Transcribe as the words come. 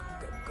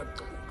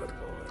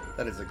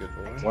That is a good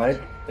boy. Why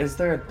is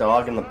there a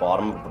dog in the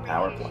bottom of the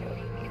power plant?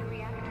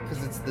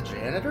 Because it's the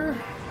janitor?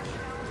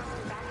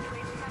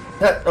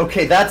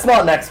 Okay, that's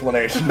not an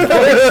explanation.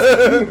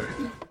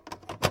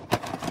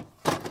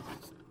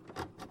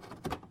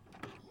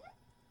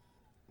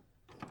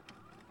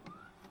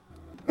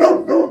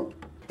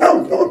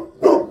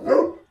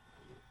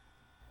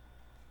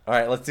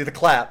 Alright, let's do the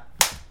clap.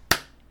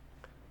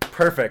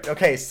 Perfect.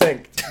 Okay,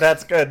 synced.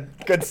 That's good.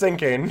 Good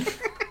syncing.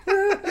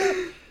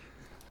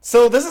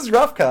 So this is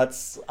Rough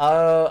Cuts.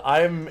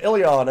 I'm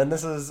Ilion, and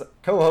this is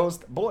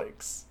co-host Boix.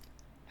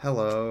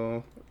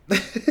 Hello.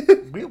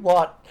 We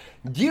want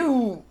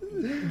you.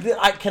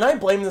 Can I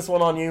blame this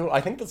one on you?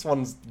 I think this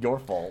one's your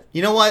fault.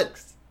 You know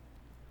what?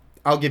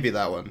 I'll give you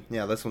that one.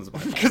 Yeah, this one's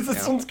mine. Because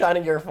this one's kind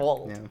of your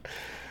fault. Yeah.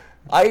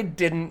 I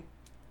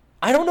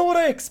don't know what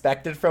I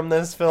expected from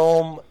this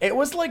film. It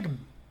was like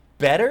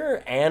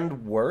better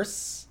and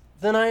worse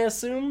than I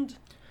assumed.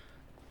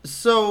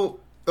 So,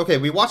 okay,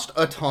 we watched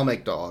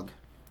Atomic Dog,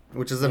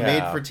 which is a Yeah.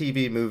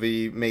 made-for-TV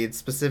movie made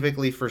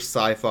specifically for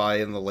sci-fi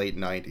in the late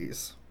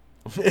 90s.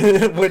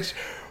 Which,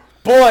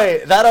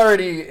 boy, that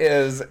already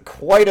is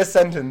quite a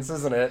sentence,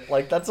 isn't it?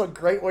 Like, that's a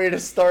great way to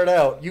start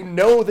out. You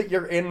know that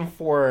you're in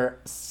for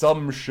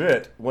some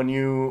shit when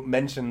you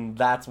mention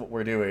that's what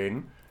we're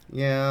doing.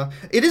 Yeah.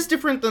 It is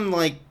different than,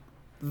 like,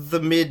 the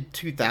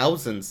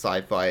mid-2000s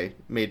sci-fi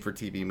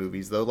made-for-TV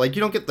movies, though. Like, you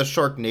don't get the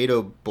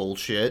Sharknado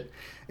bullshit.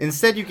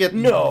 Instead, you get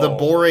the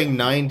boring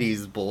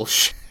 90s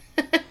bullshit.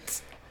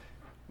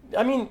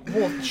 I mean,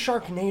 well,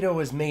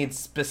 Sharknado is made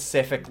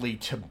specifically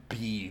to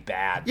be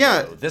bad.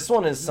 Yeah. Though. This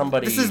one is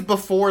somebody... This is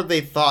before they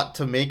thought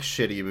to make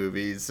shitty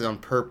movies on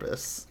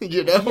purpose,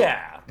 you know?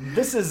 Yeah.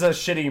 This is a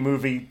shitty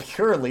movie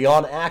purely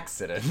on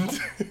accident.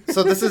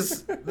 So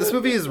this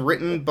movie is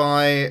written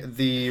by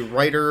the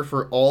writer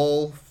for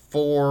all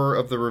 4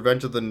 of the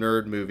Revenge of the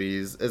Nerd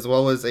movies, as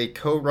well as a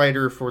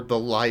co-writer for The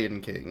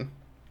Lion King.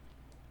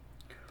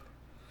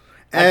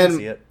 I can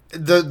see it.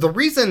 The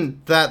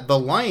reason that The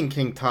Lion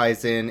King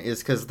ties in is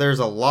because there's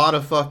a lot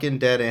of fucking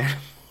dead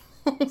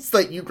animals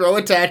that you grow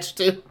attached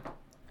to.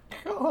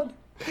 God.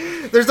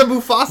 There's a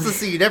Mufasa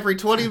scene every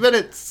 20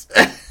 minutes.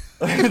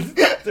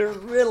 There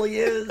really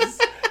is.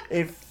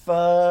 If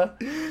the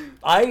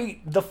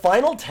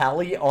final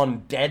tally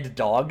on dead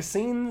dog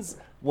scenes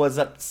was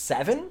at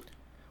 7.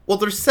 Well,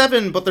 there's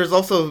 7, but there's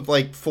also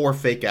like 4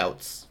 fake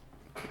outs.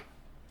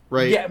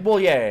 Right? Yeah, well,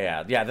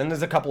 yeah. Then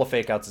there's a couple of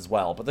fake outs as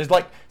well, but there's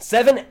like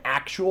 7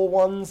 actual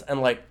ones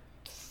and like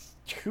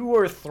 2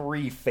 or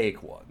 3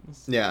 fake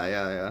ones.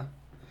 Yeah.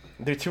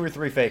 There are 2 or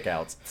 3 fake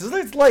outs. So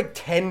there's like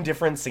 10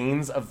 different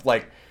scenes of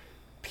like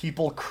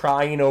people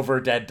crying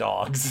over dead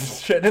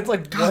dogs. And it's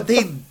like, God,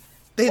 they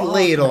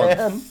lay it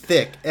on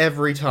thick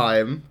every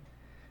time.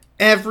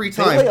 Every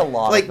time. They lay a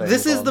lot like, of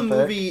this things is the on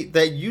movie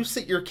that you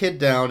sit your kid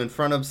down in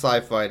front of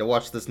sci-fi to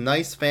watch this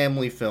nice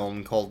family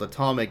film called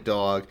Atomic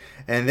Dog,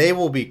 and they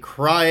will be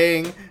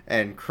crying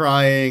and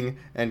crying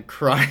and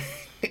crying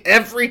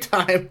every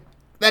time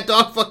that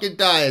dog fucking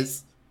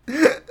dies.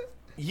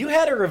 You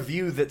had a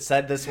review that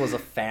said this was a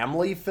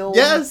family film.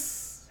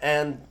 Yes!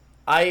 And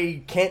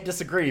I can't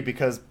disagree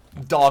because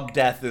dog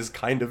death is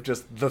kind of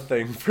just the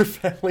thing for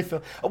family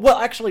film. Well,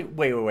 actually,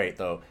 wait,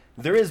 though.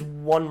 There is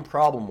one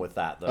problem with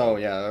that, though. Oh,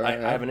 yeah. I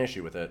have an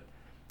issue with it.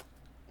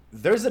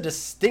 There's a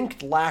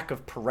distinct lack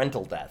of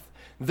parental death.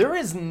 There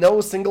is no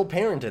single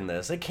parent in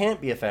this. It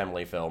can't be a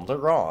family film. They're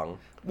wrong.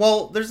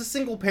 Well, there's a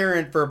single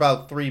parent for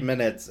about 3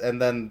 minutes,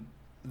 and then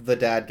the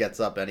dad gets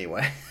up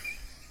anyway.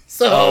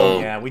 So...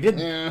 yeah, we did.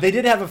 Yeah. They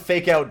did have a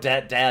fake-out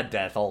dad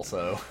death,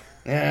 also.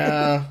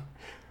 Yeah...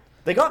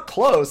 They got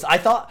close. I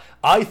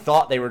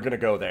thought they were gonna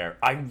go there.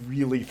 I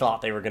really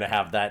thought they were gonna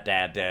have that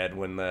dad dead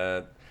when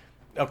the...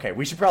 Okay,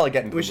 we should probably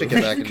get into the movie.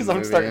 Get back into because the I'm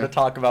movie, starting to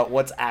talk about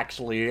what's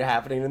actually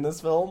happening in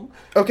this film.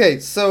 Okay,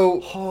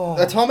 so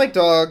Atomic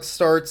Dog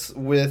starts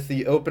with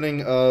the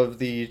opening of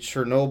the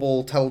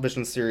Chernobyl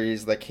television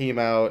series that came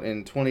out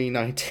in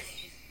 2019.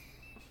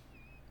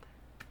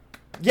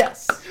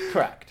 Yes,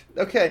 correct.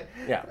 Okay.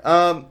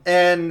 Yeah.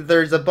 And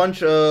there's a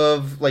bunch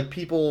of like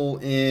people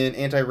in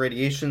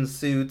anti-radiation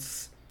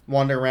suits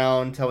wandering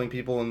around telling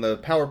people in the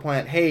power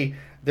plant, "Hey,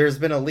 there's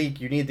been a leak.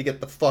 You need to get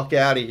the fuck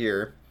out of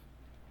here."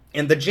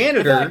 And the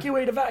janitor...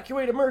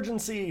 Evacuate,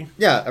 emergency!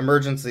 Yeah,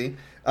 emergency.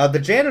 The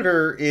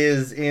janitor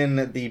is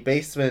in the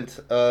basement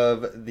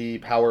of the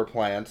power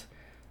plant,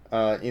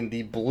 in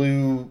the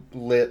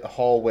blue-lit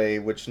hallway,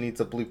 which needs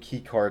a blue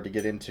key card to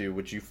get into,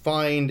 which you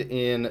find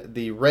in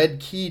the red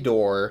key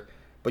door,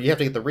 but you have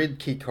to get the red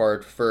key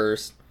card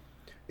first.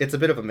 It's a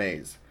bit of a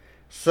maze.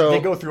 So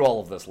they go through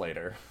all of this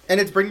later. And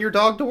it's bring your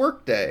dog to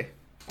work day.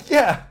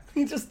 Yeah,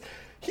 he just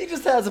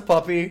has a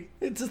puppy.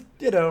 It's just,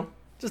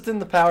 just in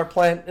the power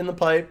plant, in the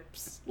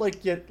pipes,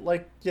 like you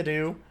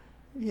do.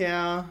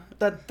 Yeah.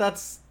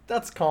 That's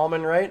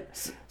common,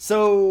 right?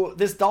 So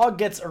this dog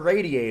gets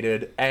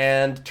irradiated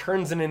and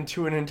turns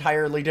into an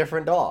entirely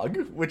different dog,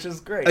 which is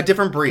great. A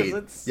different breed.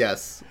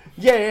 Yes.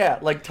 Yeah,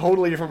 like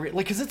totally different breed.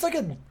 Like, because it's like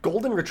a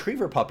golden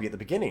retriever puppy at the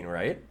beginning,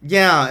 right?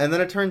 Yeah, and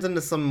then it turns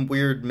into some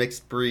weird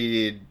mixed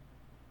breed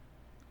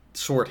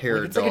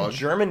short-haired It's dog. like a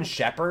German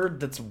Shepherd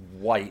that's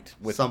white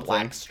with Something.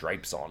 black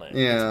stripes on it.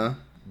 Yeah.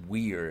 It's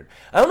weird.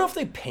 I don't know if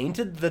they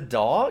painted the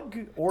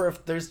dog or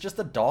if there's just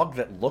a dog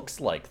that looks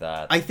like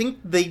that. I think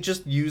they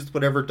just used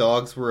whatever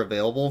dogs were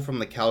available from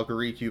the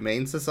Calgary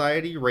Humane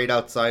Society right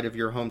outside of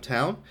your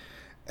hometown.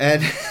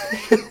 And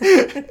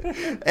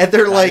and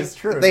they're like, is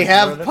true. they This is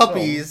have where they're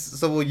puppies,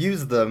 so we'll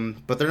use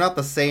them, but they're not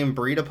the same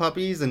breed of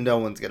puppies, and no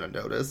one's gonna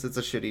notice. It's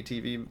a shitty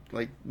TV,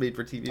 like,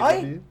 made-for-TV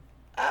movie.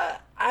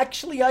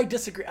 Actually, I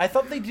disagree. I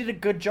thought they did a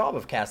good job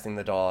of casting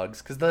the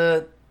dogs because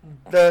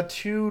the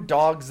two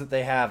dogs that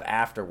they have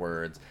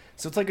afterwards.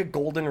 So it's like a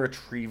golden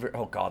retriever.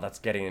 Oh god, that's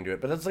getting into it.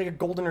 But it's like a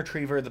golden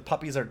retriever. The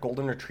puppies are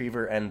golden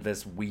retriever and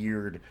this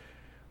weird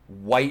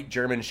white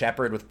German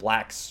Shepherd with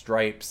black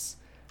stripes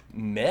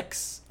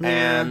mix.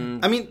 Yeah.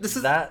 And I mean, this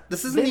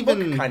isn't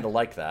even kind of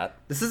like that.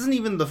 This isn't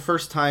even the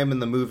first time in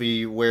the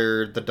movie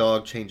where the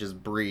dog changes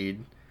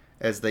breed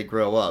as they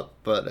grow up,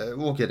 but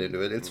we'll get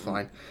into it. It's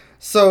fine.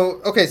 So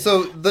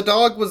the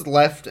dog was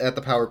left at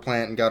the power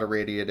plant and got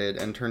irradiated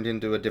and turned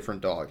into a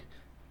different dog.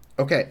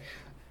 Okay.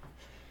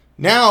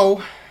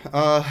 Now,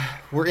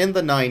 we're in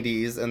the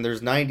 90s, and there's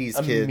 90s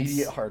kids.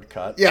 Immediate hard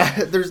cut.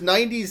 Yeah, there's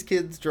 90s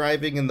kids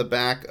driving in the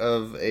back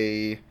of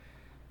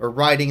or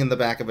riding in the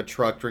back of a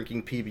truck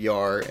drinking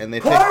PBR, and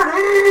they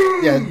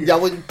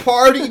yelling,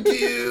 "Party,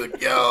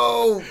 dude!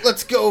 Yo,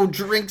 let's go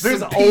drink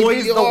some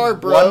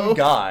PBR, bro!" One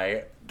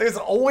guy. There's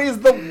always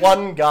the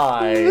one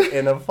guy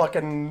in a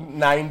fucking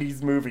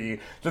 90s movie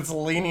that's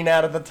leaning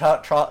out of the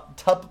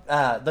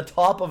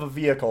top of a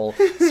vehicle,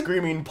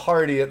 screaming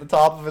 "party" at the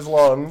top of his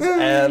lungs,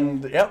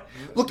 and yep,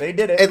 Look, they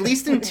did it. At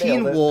least in They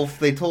Teen nailed it. Wolf,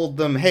 they told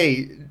them,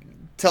 "Hey,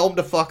 tell them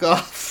to fuck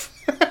off."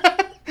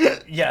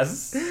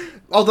 Yes.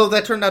 Although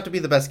that turned out to be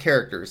the best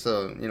character,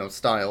 so,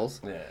 Styles.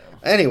 Yeah.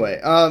 Anyway,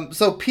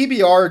 so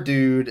PBR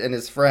dude and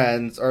his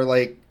friends are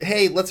like,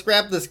 "Hey, let's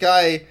grab this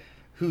guy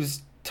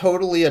who's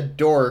totally a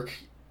dork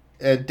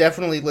and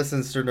definitely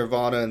listens to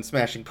Nirvana and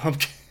Smashing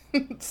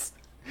Pumpkins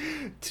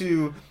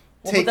to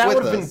take that with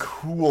would have us." been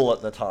cool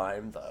at the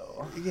time,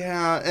 though.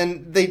 Yeah,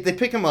 and they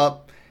pick him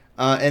up,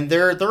 and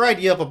their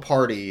idea of a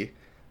party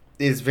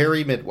is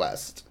very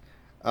Midwest.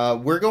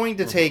 We're going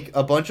to take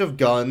a bunch of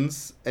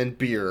guns and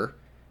beer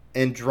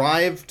and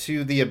drive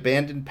to the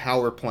abandoned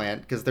power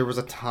plant, because there was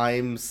a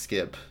time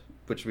skip,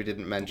 which we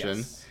didn't mention.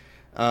 Yes.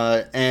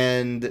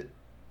 And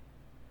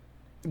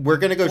we're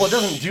going to go... Well,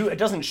 it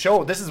doesn't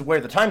show. This is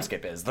where the time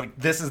skip is.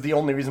 This is the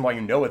only reason why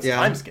you know it's a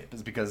time skip,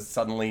 is because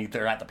suddenly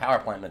they're at the power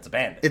plant and it's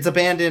abandoned. It's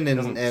abandoned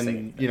Doesn't say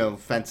and anything.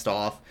 fenced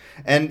off.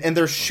 And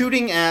they're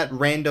shooting at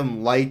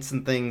random lights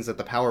and things at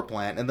the power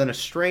plant, and then a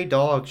stray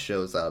dog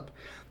shows up.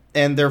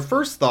 And their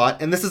first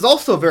thought, and this is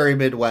also very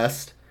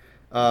Midwest,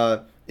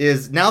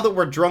 is, now that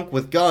we're drunk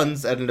with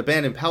guns at an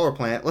abandoned power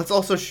plant, let's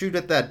also shoot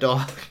at that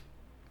dog.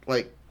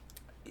 Like,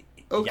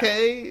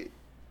 okay,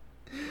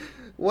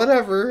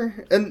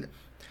 whatever. And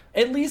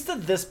at least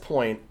at this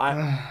point,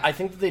 I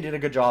think that they did a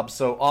good job.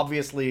 So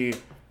obviously,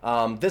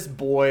 this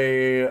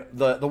boy,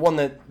 the one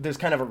that there's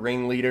kind of a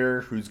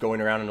ringleader who's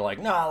going around and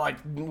like, nah, like,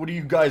 what are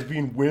you guys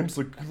being wimps?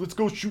 Like, let's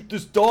go shoot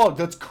this dog.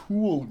 That's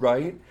cool,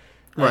 right?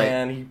 Right.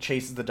 And he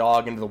chases the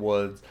dog into the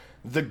woods.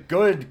 The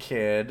good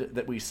kid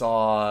that we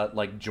saw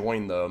like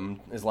join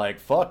them is like,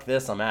 fuck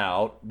this, I'm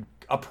out.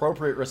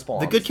 Appropriate response.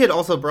 the good kid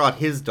also brought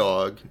his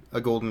dog, a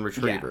golden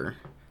retriever.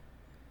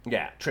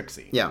 Yeah,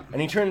 Trixie. Yeah.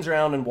 And he turns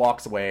around and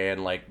walks away,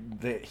 and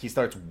like he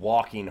starts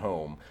walking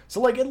home.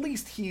 So like at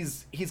least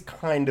he's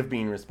kind of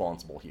being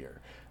responsible here.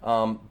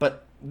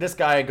 But this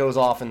guy goes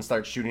off and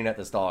starts shooting at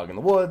this dog in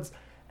the woods,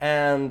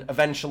 and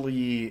eventually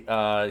he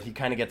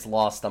kind of gets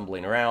lost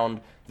stumbling around.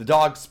 The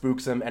dog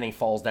spooks him, and he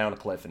falls down a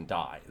cliff and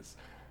dies.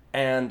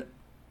 And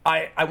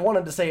I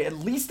wanted to say, at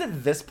least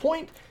at this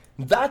point,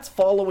 that's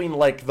following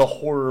like the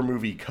horror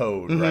movie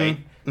code, right?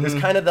 There's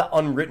kind of the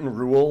unwritten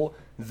rule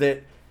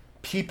that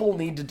people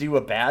need to do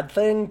a bad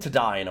thing to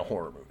die in a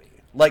horror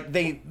movie. Like,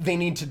 they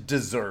need to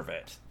deserve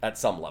it at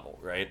some level,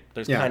 right?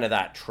 There's kind of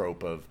that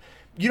trope of,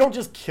 you don't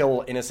just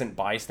kill innocent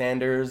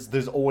bystanders.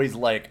 There's always,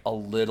 like, a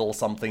little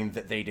something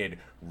that they did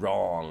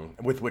wrong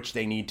with which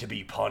they need to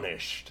be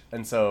punished.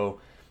 And so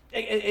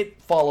it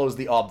follows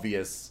the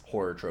obvious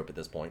horror trope at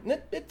this point.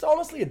 And it's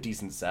honestly a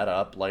decent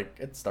setup. Like,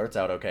 it starts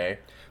out okay.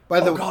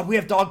 Oh, God, we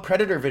have dog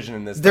predator vision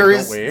in this. There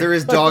don't we?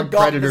 is dog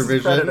predator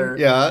vision. Predator.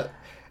 Yeah.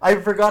 I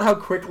forgot how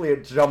quickly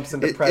it jumps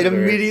into It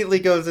Predator. immediately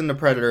goes into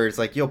Predator. It's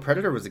like, yo,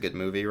 Predator was a good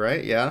movie,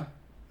 right? Yeah.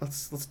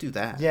 Let's do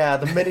that. Yeah,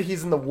 the minute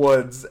he's in the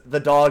woods,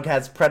 the dog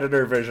has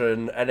Predator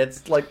vision, and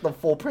it's like the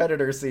full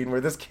Predator scene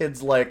where this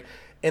kid's like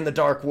in the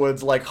dark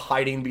woods, like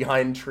hiding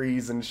behind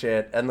trees and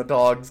shit, and the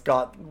dog's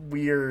got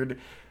weird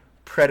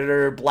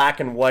Predator black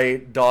and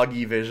white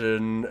doggy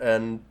vision,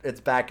 and it's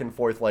back and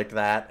forth like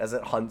that as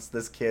it hunts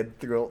this kid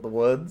throughout the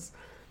woods.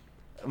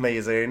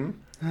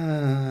 Amazing.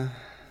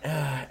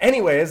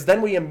 Anyways,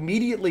 then we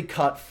immediately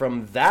cut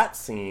from that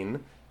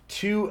scene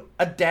to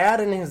a dad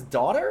and his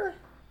daughter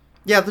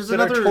Yeah, there's that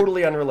another are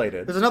totally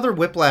unrelated. There's another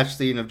Whiplash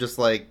scene of just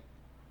like,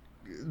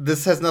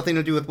 this has nothing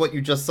to do with what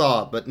you just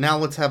saw, but now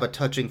let's have a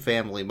touching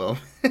family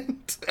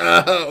moment.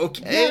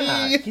 Okay.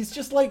 Yeah, he's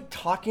just like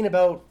talking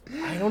about,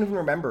 I don't even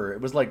remember.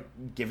 It was like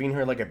giving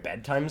her like a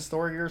bedtime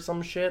story or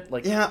some shit.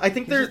 Like, Yeah, I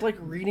think he's they're just like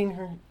reading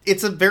her.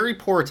 It's a very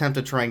poor attempt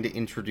at trying to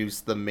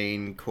introduce the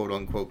main quote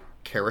unquote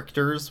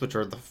characters, which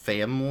are the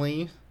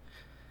family.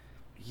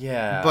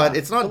 Yeah, But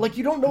it's not- But like,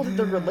 you don't know that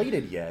they're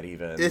related yet.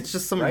 Even It's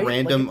just some right?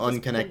 random Like, at this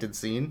unconnected point-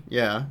 scene.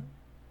 Yeah.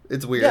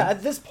 It's weird. Yeah,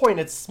 at this point,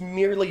 it's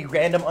merely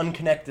random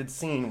unconnected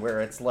scene where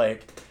it's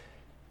like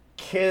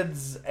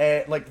kids,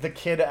 like the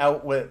kid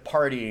out with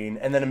partying,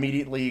 and then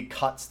immediately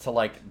cuts to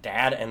like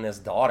dad and his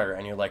daughter,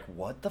 and you're like,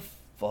 what the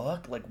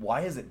fuck? Like,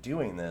 why is it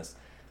doing this?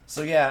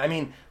 So yeah, I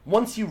mean,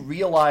 once you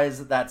realize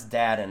that that's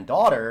dad and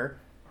daughter,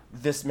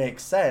 this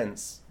makes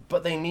sense.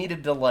 But they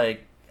needed to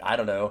like, I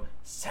don't know,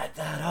 set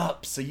that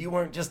up so you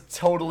weren't just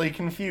totally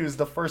confused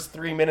the first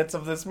 3 minutes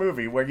of this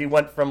movie, where you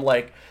went from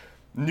like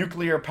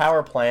nuclear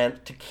power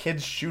plant to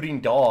kids shooting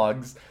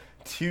dogs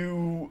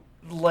to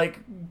like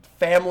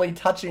family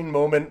touching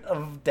moment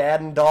of dad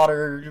and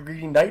daughter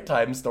reading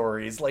nighttime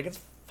stories. Like, it's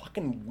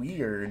fucking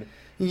weird.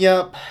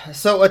 Yep.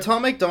 So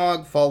Atomic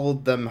Dog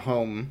followed them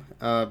home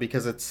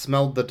because it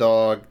smelled the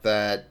dog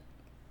that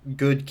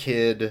good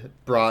kid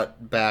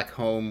brought back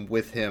home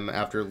with him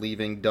after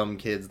leaving dumb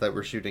kids that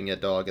were shooting at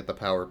dog at the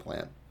power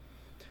plant.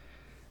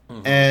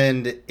 Mm-hmm.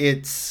 And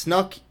it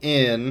snuck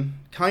in,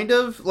 kind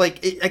of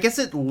like, I guess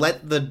it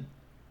let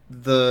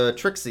the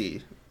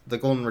Trixie, the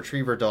golden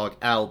retriever dog,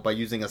 out by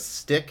using a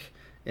stick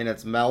in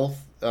its mouth,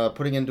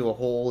 putting into a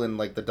hole in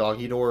like the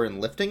doggy door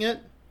and lifting it.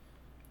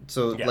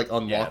 So Yeah, like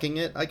unlocking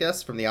yeah. it, I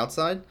guess, from the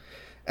outside.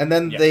 And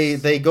then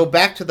Yes. they go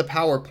back to the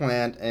power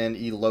plant and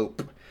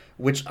elope,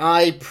 which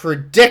I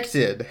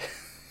predicted.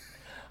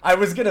 I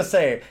was gonna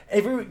say,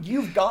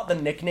 you've got the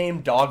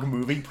nickname Dog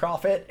Movie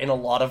Prophet in a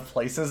lot of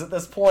places at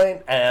this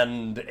point,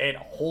 and it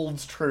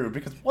holds true,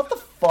 because what the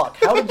fuck?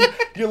 How did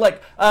you're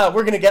like,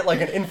 we're gonna get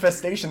like an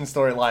infestation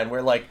storyline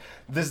where like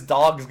this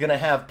dog's gonna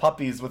have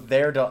puppies with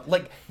their dog.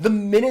 Like, the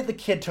minute the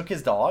kid took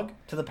his dog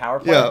to the power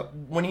plant,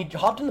 when he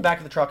hopped in the back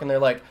of the truck and they're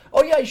like,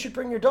 oh yeah, you should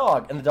bring your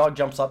dog, and the dog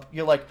jumps up,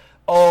 you're like,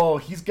 oh,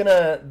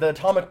 the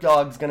atomic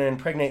dog's gonna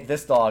impregnate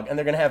this dog, and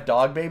they're gonna have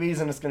dog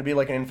babies, and it's gonna be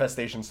like an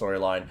infestation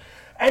storyline.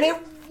 And it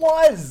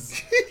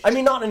was! I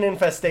mean, not an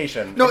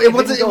infestation. No, it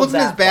wasn't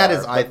as bad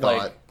as I but,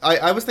 thought.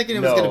 like, I was thinking it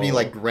was going to be no.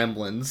 like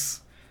Gremlins,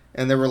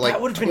 and there were like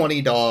That would've been-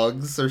 20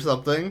 dogs or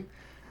something.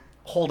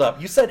 hold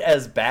up, you said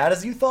as bad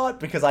as you thought?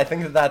 Because I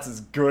think that's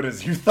as good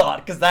as you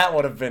thought, because that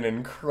would have been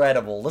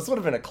incredible. This would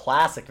have been a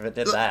classic if it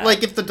did that.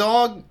 Like, if the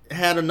dog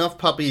had enough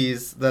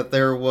puppies that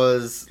there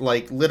was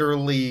like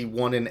literally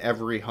one in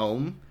every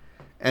home,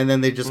 and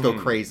then they just go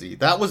crazy.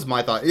 That was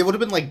my thought. It would have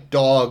been like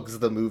Dogs,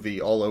 the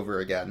movie, all over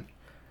again.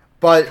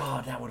 But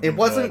God, that would have it been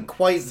wasn't good.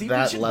 quite See,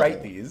 that we should level,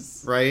 write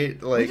these.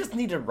 right? Like, We just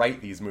need to write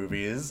these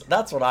movies.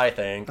 That's what I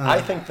think.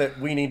 I think that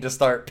we need to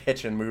start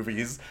pitching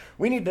movies.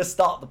 We need to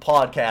stop the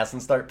podcast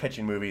and start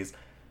pitching movies.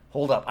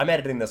 Hold up, I'm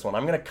editing this one.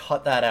 I'm gonna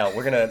cut that out.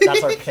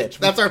 That's our pitch.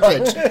 that's our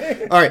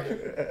pitch. All right.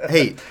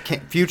 Hey,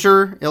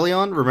 future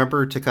Ilion,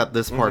 remember to cut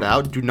this part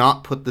out. Do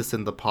not put this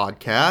in the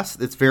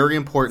podcast. It's very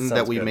important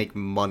Sounds that we good. make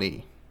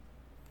money.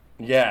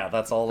 Yeah,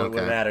 that's all that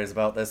Okay. matters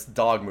about this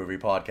dog movie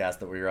podcast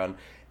that we run.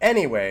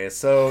 Anyway,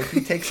 so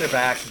he takes her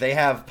back. They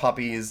have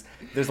puppies.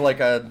 There's like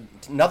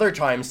another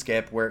time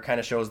skip where it kind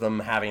of shows them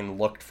having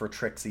looked for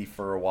Trixie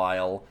for a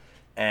while,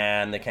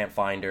 and they can't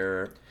find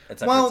her,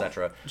 etc., Well,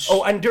 etc.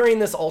 Oh, and during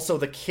this also,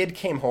 the kid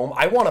came home.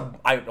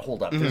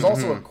 Hold up. There's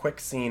also a quick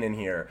scene in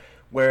here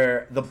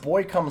where the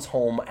boy comes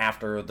home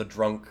after the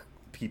drunk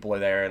people are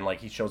there, and like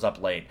he shows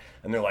up late,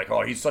 and they're like,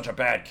 oh, he's such a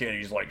bad kid,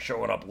 he's like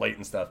showing up late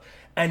and stuff,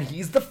 and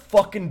he's the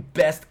fucking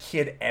best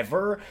kid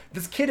ever.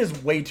 This kid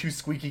is way too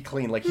squeaky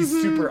clean. Like, he's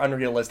super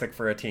unrealistic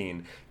for a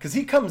teen, because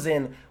he comes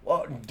in,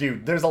 well,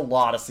 dude, there's a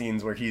lot of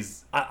scenes where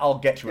I'll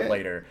get to it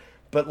later,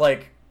 but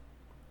like,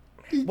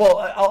 well,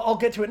 I'll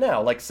get to it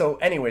now. Like, so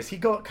anyways,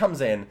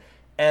 comes in,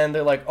 and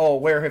they're like, oh,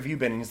 where have you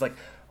been? And he's like,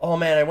 oh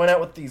man, I went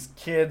out with these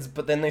kids,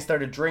 but then they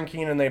started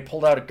drinking and they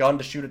pulled out a gun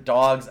to shoot at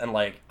dogs, and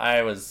like,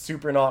 I was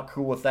super not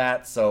cool with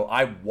that, so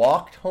I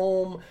walked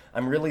home.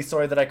 I'm really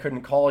sorry that I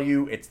couldn't call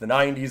you. It's the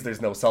 90s,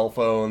 there's no cell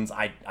phones.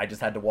 I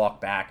just had to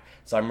walk back,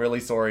 so I'm really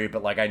sorry,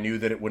 but like, I knew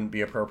that it wouldn't be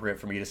appropriate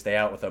for me to stay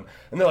out with them.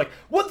 And they're like,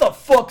 what the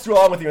fuck's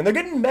wrong with you? And they're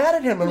getting mad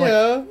at him. I'm Yeah.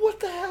 like, what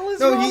the hell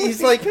is wrong with he's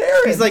these like,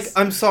 parents?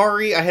 I'm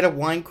sorry, I had a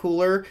wine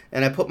cooler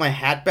and I put my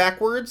hat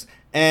backwards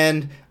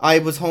and I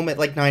was home at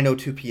like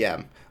 9:02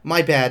 p.m.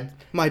 My bad.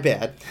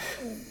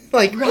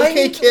 Like, Right?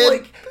 okay, kid.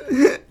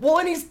 Like, well,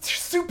 and he's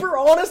super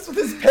honest with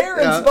his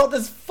parents Yeah. about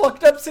this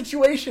fucked up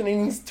situation,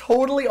 and he's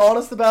totally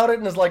honest about it,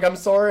 and is like, I'm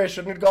sorry, I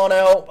shouldn't have gone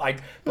out.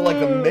 But like,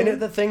 the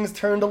minute that things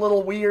turned a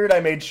little weird,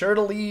 I made sure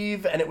to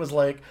leave, and it was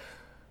like,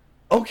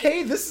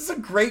 okay, this is a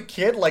great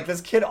kid. Like,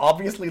 this kid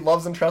obviously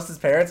loves and trusts his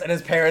parents, and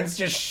his parents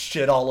just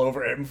shit all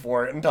over him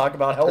for it and talk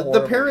about how horrible The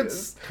he is.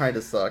 parents kind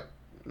of suck.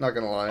 Not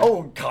gonna lie.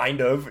 Oh, kind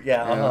of,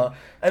 yeah.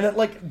 And then,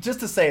 like, just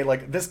to say,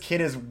 like, this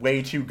kid is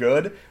way too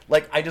good.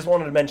 Like, I just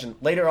wanted to mention,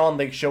 later on,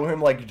 they show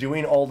him, like,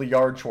 doing all the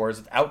yard chores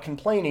without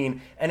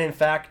complaining, and in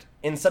fact,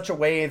 in such a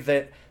way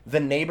that the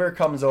neighbor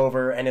comes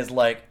over and is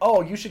like,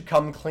 "Oh, you should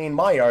come clean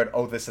my yard."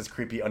 Oh, this is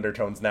creepy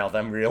undertones now,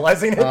 them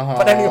realizing it.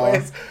 But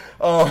anyways,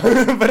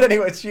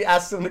 she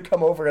asks him to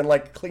come over and,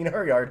 like, clean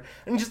her yard.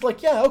 And he's just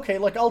like, "Yeah, okay,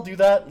 like, I'll do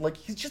that." Like,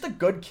 he's just a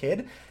good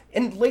kid.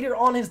 And later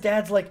on, his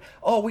dad's like,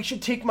 "Oh, we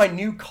should take my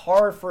new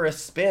car for a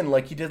spin."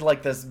 Like, he did,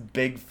 like, this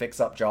big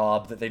fix-up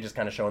job that they just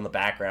kind of show in the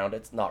background.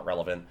 It's not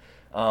relevant.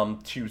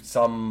 To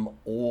some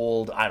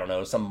old, I don't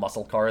know, some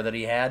muscle car that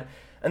he had.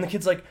 And the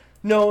kid's like,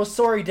 "No,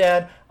 sorry,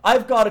 Dad.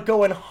 I've got to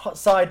go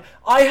inside.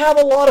 I have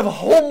a lot of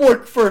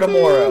homework for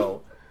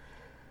tomorrow."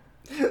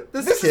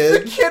 This kid. is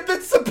the kid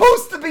that's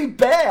supposed to be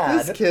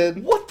bad. This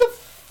kid. What the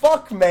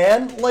fuck,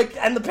 man? Like,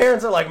 and the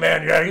parents are like,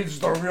 "Man, yeah, he's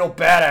just a real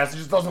badass. He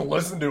just doesn't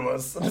listen to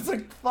us." And it's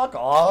like, fuck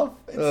off.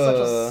 It's such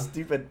a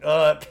stupid.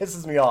 It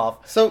pisses me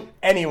off. So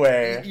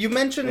anyway, you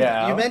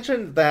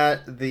mentioned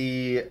that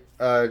the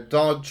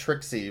dog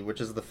Trixie, which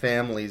is the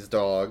family's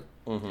dog,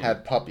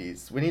 had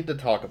puppies. We need to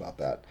talk about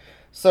that.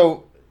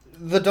 So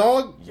the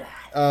dog.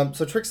 Yeah.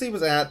 So Trixie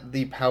was at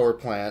the power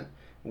plant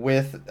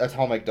with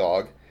Atomic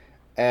Dog,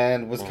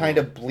 and was kind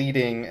of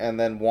bleeding, and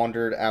then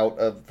wandered out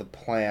of the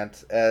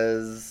plant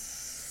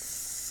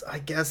as, I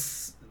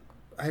guess,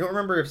 I don't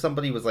remember if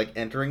somebody was, like,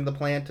 entering the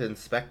plant to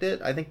inspect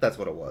it. I think that's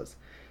what it was,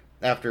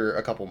 after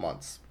a couple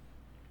months.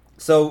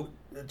 So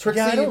Trixie...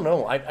 Yeah, I don't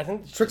know. I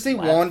think Trixie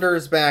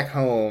wanders back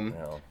home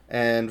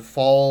and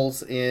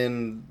falls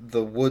in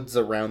the woods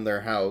around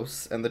their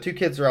house, and the two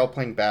kids are out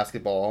playing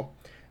basketball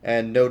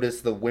and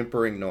notice the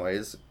whimpering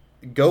noise,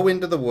 go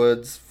into the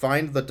woods,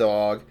 find the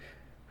dog,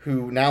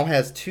 who now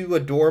has two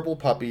adorable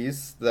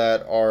puppies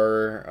that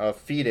are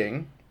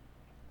feeding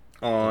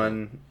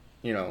on,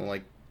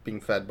 like, being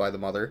fed by the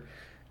mother.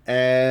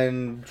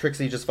 And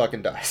Trixie just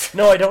fucking dies.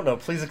 No, I don't know.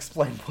 Please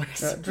explain,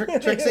 please.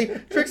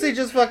 Trixie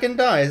just fucking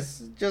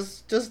dies.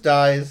 Just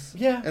dies.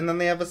 Yeah. And then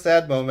they have a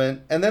sad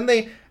moment. And then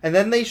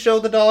they show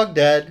the dog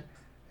dead.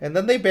 And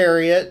then they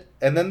bury it.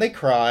 And then they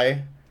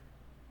cry.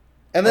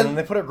 And then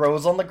they put a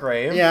rose on the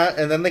grave. Yeah,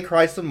 and then they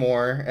cry some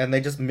more. And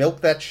they just milk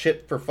that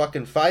shit for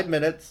fucking 5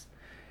 minutes.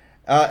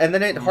 And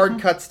then it hard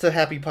cuts to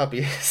happy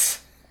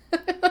puppies.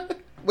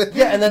 With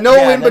and then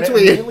in between.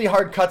 It immediately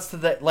hard cuts to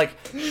the, like,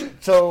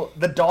 so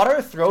the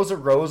daughter throws a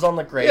rose on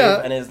the grave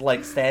and is,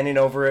 like, standing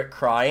over it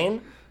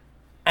crying.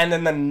 And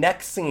then the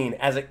next scene,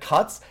 as it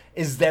cuts,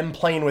 is them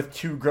playing with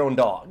two grown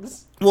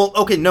dogs. Well,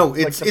 okay, no,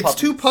 it's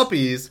two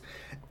puppies.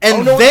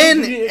 And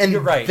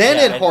you're right.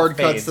 It hard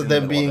cuts to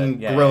them being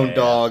grown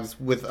dogs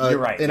with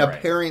an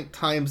apparent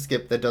time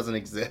skip that doesn't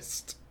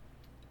exist.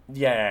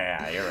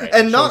 Yeah, you're right.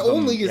 And not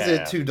only is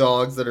it two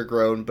dogs that are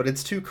grown, but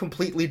it's two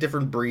completely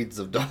different breeds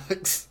of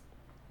dogs.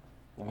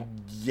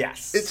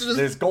 Yes.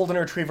 There's golden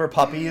retriever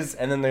puppies,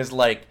 and then there's,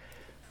 like,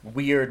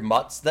 weird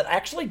mutts that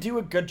actually do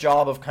a good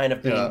job of kind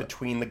of being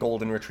between the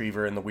golden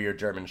retriever and the weird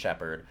German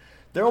shepherd.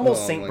 They're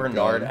almost St.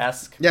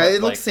 Bernard-esque. Yeah,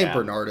 it looks St.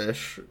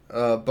 Bernard-ish.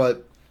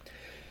 But...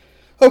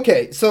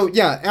 Okay, so,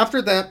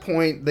 after that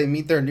point, they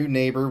meet their new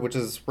neighbor, which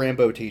is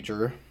Rambo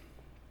Teacher.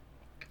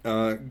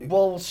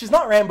 Well, she's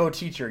not Rambo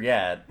Teacher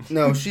yet.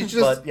 No, she's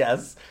just... But,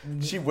 yes,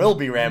 she will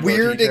be Rambo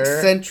Teacher. Weird,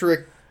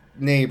 eccentric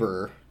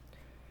neighbor.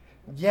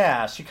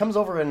 Yeah, she comes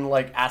over and,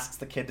 like, asks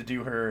the kid to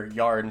do her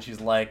yard, and she's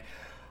like,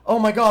 "Oh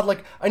my god,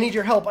 like, I need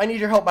your help.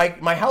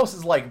 My house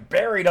is, like,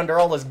 buried under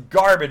all this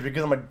garbage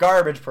because I'm a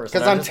garbage person.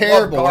 Because I'm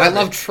terrible. I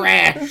love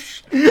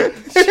trash."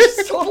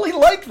 She's totally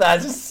like that.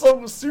 It's just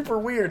so super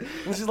weird.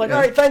 And she's like,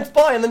 "All right, thanks,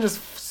 bye," and then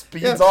just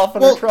speeds off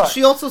in her truck.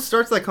 She also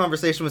starts that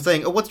conversation with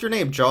saying, "Oh, what's your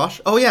name, Josh?"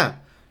 "Oh, yeah,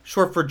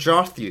 short for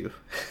Jothew."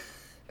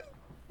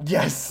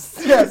 Yes.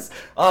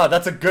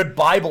 That's a good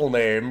Bible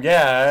name.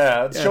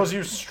 Yeah. It shows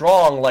you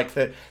strong, like,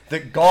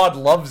 that God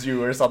loves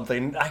you or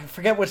something. I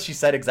forget what she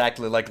said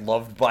exactly, like,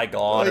 loved by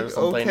God or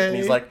something. Okay. And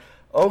he's like,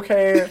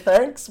 "Okay,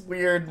 thanks,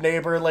 weird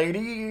neighbor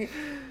lady.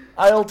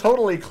 I'll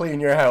totally clean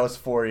your house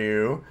for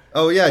you."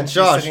 Oh, yeah, and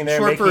Josh. She's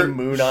short for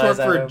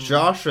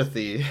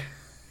Joshothy.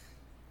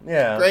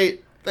 Yeah.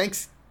 Great.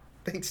 Thanks,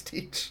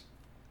 Teach.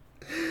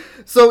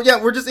 So,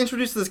 we're just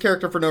introduced to this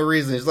character for no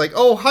reason. He's like,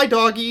 "Oh, hi,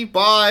 doggy.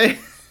 Bye."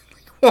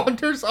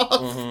 Wanders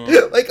off.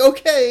 Like,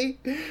 okay,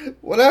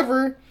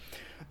 whatever.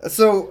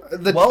 So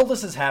while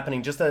this is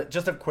happening, just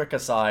a quick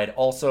aside.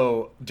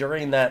 Also,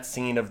 during that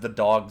scene of the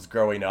dogs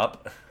growing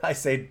up, I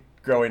say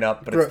growing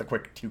up, but it's the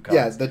quick two cuts.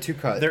 Yeah, the two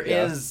cuts. There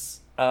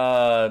is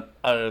a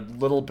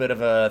little bit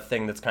of a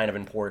thing that's kind of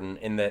important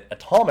in that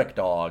Atomic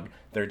Dog,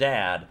 their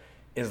dad,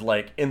 is,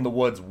 like, in the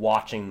woods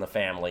watching the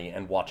family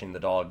and watching the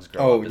dogs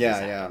grow up. Oh,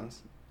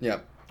 yeah.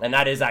 And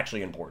that is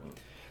actually important.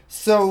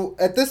 So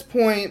at this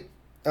point,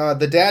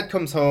 the dad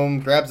comes home,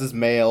 grabs his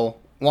mail,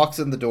 walks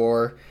in the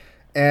door,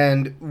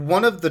 and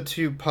one of the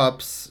two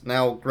pups,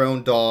 now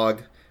grown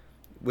dog,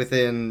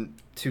 within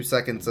 2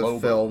 seconds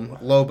of film,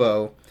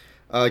 Lobo,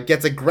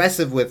 gets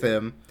aggressive with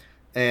him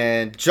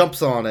and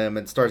jumps on him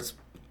and starts,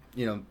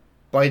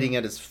 biting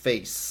at his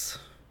face.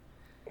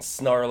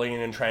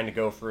 Snarling and trying to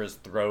go for his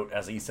throat,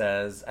 as he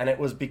says. And it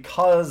was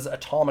because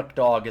Atomic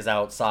Dog is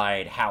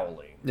outside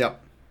howling.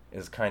 Yep.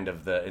 is kind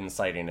of the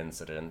inciting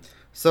incident.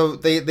 So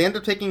they end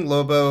up taking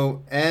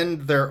Lobo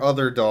and their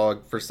other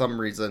dog for some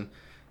reason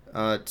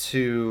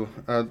to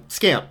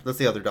Scamp, that's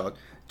the other dog,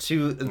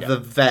 to the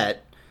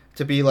vet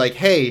to be like,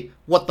 hey,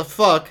 what the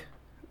fuck?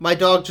 My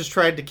dog just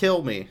tried to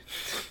kill me.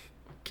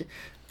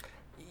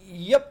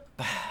 Yep.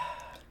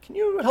 Can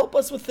you help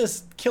us with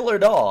this killer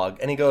dog?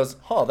 And he goes,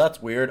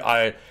 that's weird.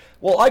 I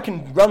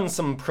can run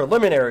some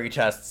preliminary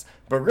tests,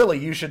 but really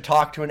you should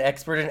talk to an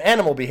expert in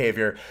animal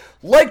behavior.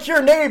 Like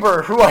your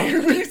neighbor, who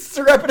I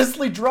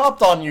surreptitiously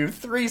dropped on you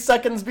 3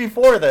 seconds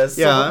before this,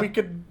 so that we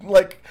could,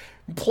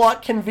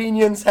 plot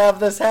convenience have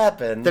this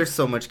happen. There's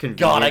so much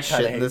convenient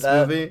shit in this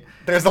movie.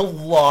 There's a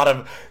lot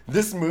of...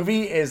 This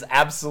movie is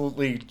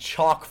absolutely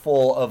chock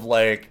full of,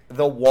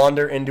 they'll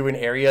wander into an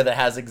area that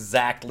has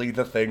exactly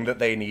the thing that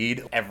they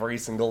need every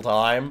single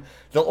time.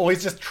 They'll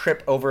always just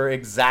trip over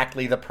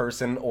exactly the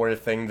person or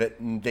thing that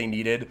they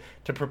needed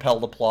to propel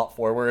the plot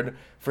forward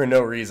for no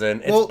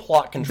reason. It's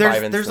plot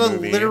contrivance. There's a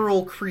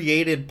literal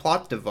created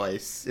plot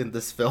device in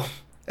this film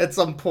at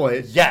some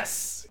point.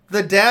 Yes.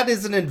 The dad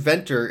is an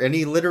inventor, and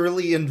he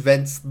literally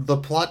invents the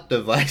plot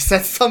device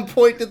at some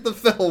point in the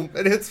film,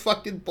 and it's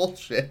fucking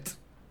bullshit.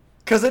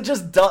 Because it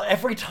just does,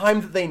 every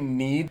time that they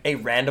need a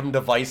random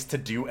device to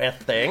do a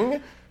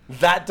thing,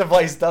 that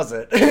device does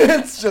it.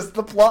 It's just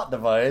the plot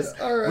device.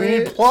 All right. We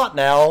need plot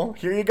now.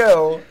 Here you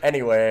go.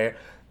 Anyway.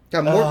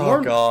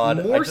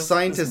 God, more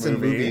scientists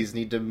in movies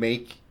need to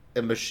make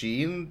a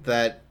machine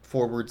that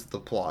forwards the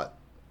plot.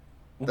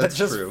 That's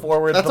just true.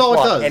 Forward That's the all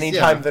plot it does,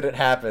 anytime that it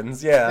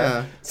happens.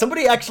 Yeah.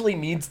 Somebody actually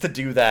needs to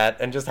do that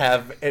and just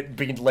have it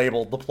be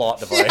labeled the plot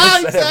device.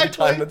 Yeah, exactly. And every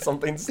time that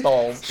something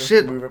stalls, just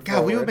move it forward.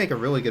 God, we would make a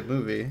really good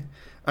movie.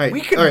 All right,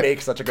 we could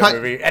make such a good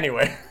movie.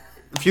 Anyway.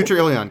 Future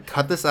Ilion,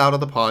 cut this out of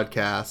the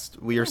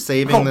podcast. We are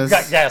saving this.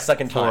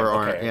 Second time.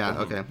 Okay.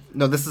 Okay.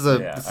 No, this is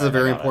a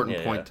very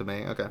important point to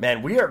me. Okay.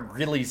 Man, we are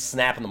really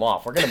snapping them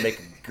off. We're gonna make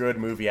a good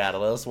movie out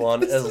of this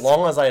one, as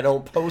long as I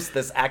don't post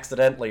this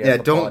accidentally. Yeah,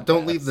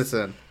 don't leave this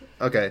in.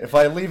 Okay. If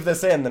I leave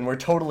this in, then we're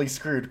totally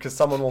screwed because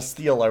someone will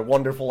steal our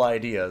wonderful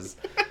ideas.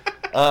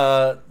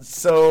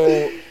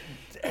 So,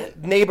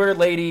 neighbor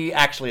lady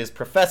actually is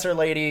Professor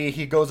Lady.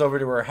 He goes over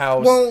to her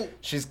house. Well,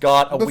 she's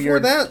got a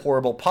weird,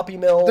 horrible puppy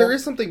mill. There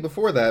is something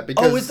before that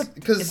because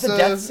is the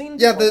death scene?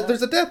 Yeah,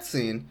 there's a death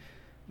scene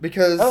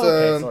because.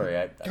 Okay,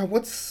 sorry. God,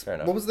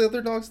 what was the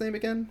other dog's name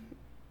again?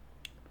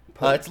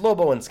 It's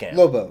Lobo and Scamp.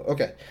 Lobo.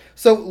 Okay,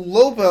 so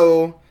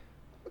Lobo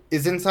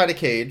is inside a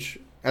cage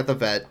at the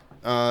vet.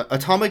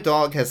 Atomic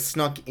Dog has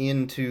snuck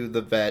into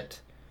the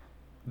vet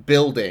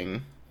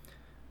building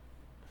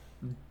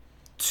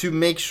to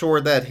make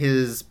sure that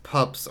his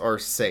pups are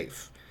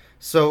safe.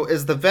 So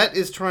as the vet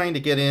is trying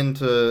to get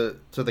into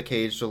the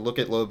cage to look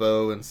at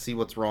Lobo and see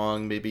what's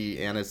wrong, maybe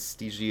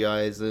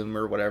anesthesize him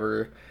or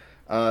whatever.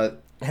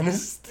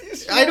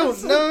 Anesthesia? I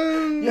don't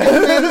know.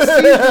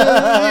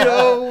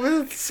 Anesthesia,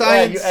 with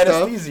science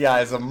stuff. You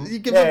anesthesize him. You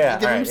give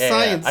him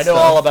science stuff. I know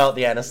all about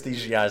the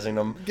anesthesizing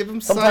them. Give him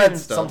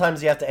science stuff.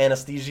 Sometimes you have to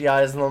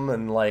anesthesize them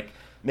and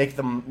make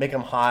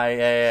them high.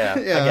 Yeah.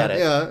 I get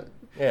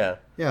it.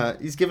 Yeah.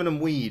 He's giving him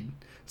weed.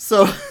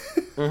 So.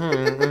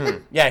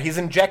 Yeah, he's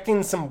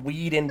injecting some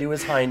weed into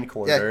his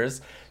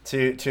hindquarters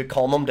to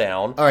calm him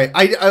down. All right,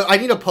 I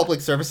need a public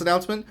service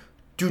announcement.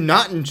 Do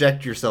not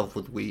inject yourself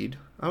with weed.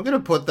 I'm going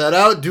to put that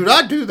out. Do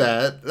not do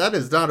that. That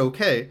is not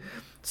okay.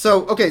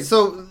 So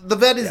the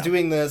vet is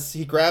doing this.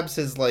 He grabs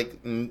his, what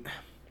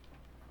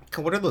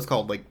are those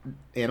called?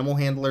 Animal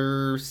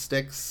handler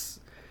sticks?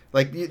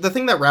 The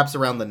thing that wraps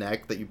around the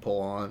neck that you pull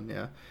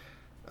on,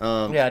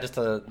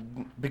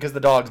 because the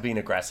dog's being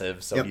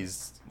aggressive, so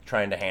he's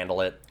trying to handle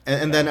it.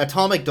 And then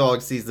Atomic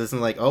Dog sees this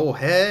and oh,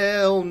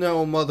 hell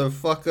no,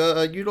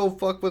 motherfucker. You don't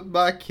fuck with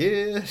my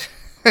kid.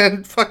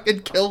 And fucking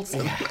kills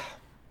him.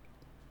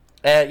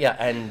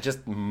 And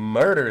just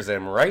murders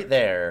him right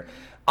there.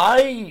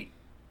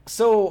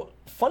 So,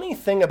 funny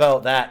thing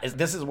about that is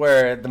this is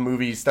where the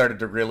movie started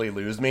to really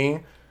lose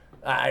me.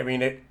 I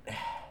mean,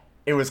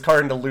 it was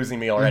cardinal to losing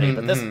me already,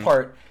 but this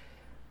part,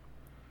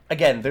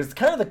 again, there's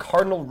kind of the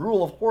cardinal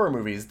rule of horror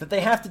movies that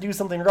they have to do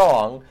something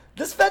wrong.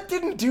 This vet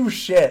didn't do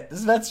shit.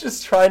 This vet's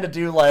just trying to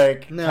do,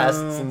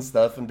 tests and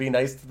stuff and be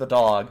nice to the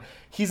dog.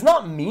 He's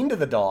not mean to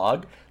the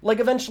dog.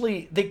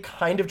 Eventually, they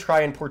kind of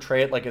try and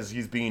portray it as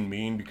he's being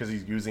mean because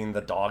he's using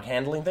the dog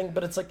handling thing,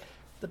 but it's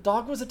the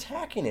dog was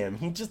attacking him.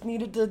 He just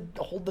needed to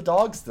hold the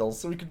dog still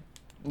so he could,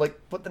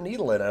 put the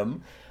needle in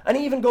him. And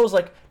he even goes,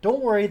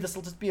 don't worry, this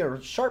will just be a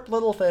sharp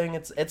little thing.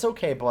 It's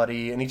okay,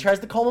 buddy. And he tries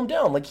to calm him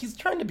down. He's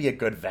trying to be a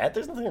good vet.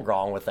 There's nothing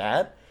wrong with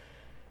that.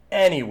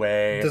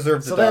 Anyway.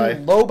 Deserves to die.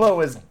 Then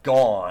Lobo is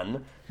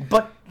gone.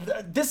 But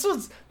this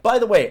was, by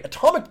the way,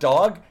 Atomic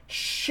Dog,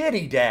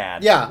 shitty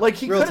dad. Yeah,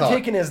 he could have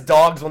taken his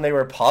dogs when they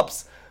were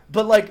pups.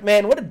 But,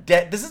 man,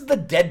 this is the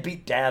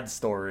deadbeat dad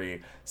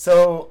story.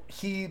 So,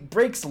 he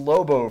breaks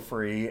Lobo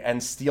free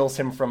and steals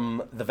him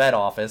from the vet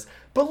office,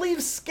 but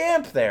leaves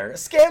Scamp there.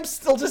 Scamp's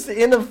still just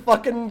in a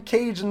fucking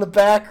cage in the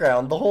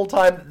background the whole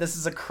time that this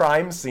is a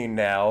crime scene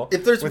now.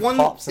 If there's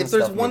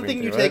one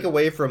thing you take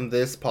away from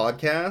this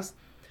podcast,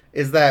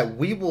 is that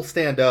we will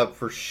stand up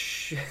for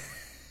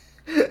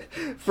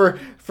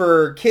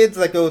for kids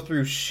that go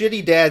through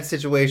shitty dad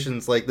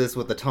situations like this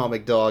with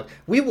Atomic Dog.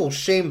 We will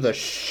shame the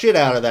shit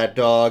out of that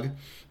dog.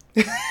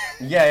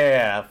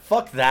 Yeah.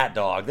 Fuck that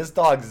dog. This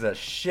dog's a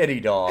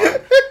shitty dog.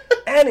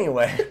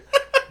 Anyway,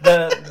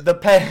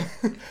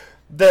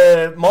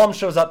 the mom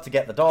shows up to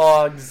get the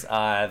dogs.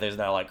 There's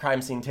now like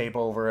crime scene tape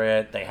over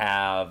it. They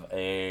have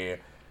a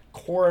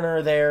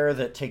coroner there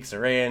that takes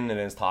her in and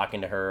is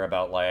talking to her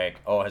about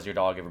like, oh, has your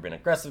dog ever been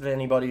aggressive to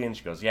anybody? And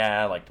she goes,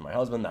 yeah, like to my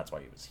husband. That's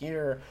why he was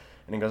here.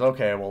 And he goes,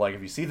 okay, well, like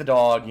if you see the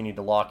dog, you need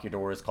to lock your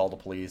doors, call the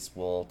police.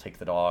 We'll take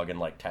the dog and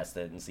like test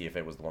it and see if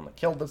it was the one that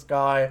killed this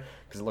guy,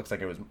 because it looks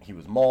like he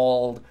was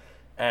mauled,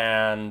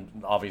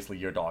 and obviously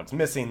your dog's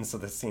missing. So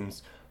this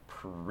seems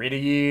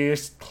pretty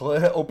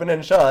open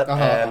and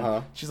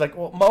shut. She's like,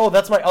 well, Mo,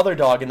 that's my other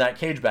dog in that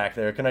cage back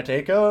there. Can I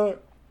take her?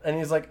 And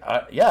he's like,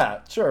 yeah,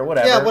 sure,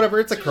 whatever. Yeah, whatever.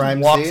 It's a crime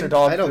scene. Walks her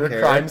dog I don't through care.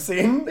 a crime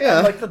scene. Yeah.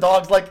 And like the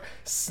dog's like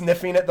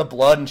sniffing at the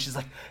blood, and she's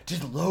like,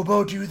 did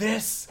Lobo do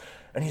this?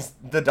 And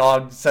the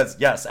dog says,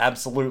 yes,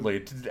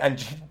 absolutely.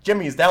 And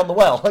Jimmy's down the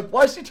well. Like,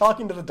 why is she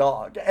talking to the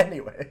dog?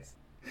 Anyways.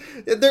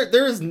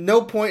 There is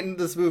no point in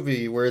this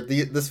movie where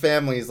this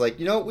family is like,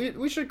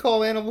 we should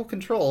call animal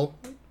control.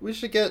 We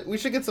should get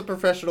some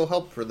professional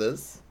help for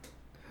this.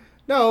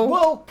 No.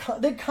 Well,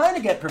 they kind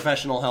of get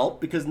professional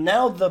help, because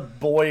now the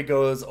boy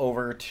goes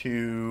over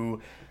to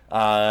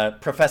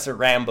Professor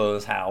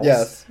Rambo's house.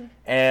 Yes.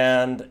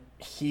 And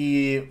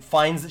he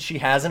finds that she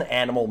has an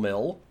animal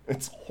mill.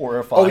 It's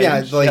horrifying. Oh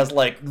yeah, she has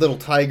like little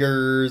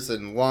tigers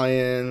and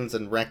lions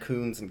and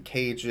raccoons in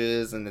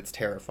cages, and it's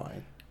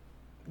terrifying.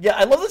 Yeah,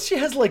 I love that she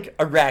has like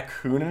a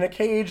raccoon in a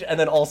cage, and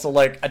then also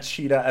like a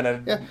cheetah and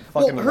a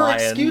fucking her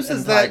lion excuse and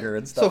is tiger that,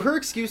 and stuff. So her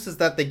excuse is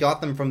that they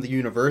got them from the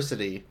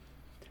university,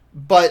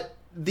 but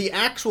the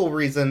actual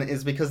reason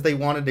is because they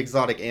wanted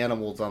exotic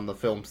animals on the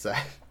film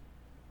set.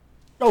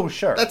 Oh,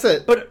 sure. That's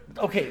it. But,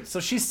 okay, so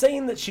she's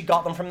saying that she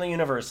got them from the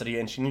university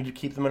and she needed to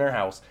keep them in her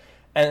house.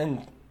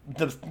 And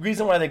the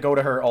reason why they go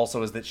to her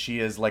also is that she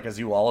is like a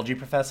zoology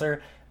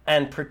professor,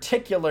 and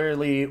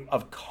particularly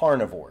of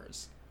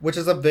carnivores. Which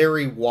is a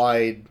very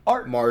wide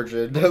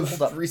margin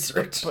of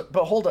research.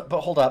 But hold up.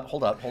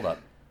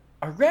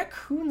 Are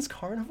raccoons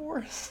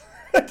carnivores?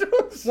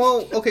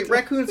 Well, okay,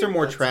 raccoons are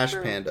more trash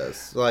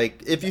pandas.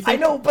 Like, if you think... I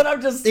know, but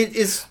I'm just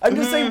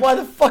saying, why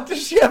the fuck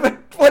does she have a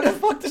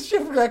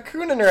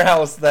raccoon in her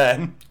house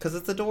then? Because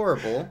it's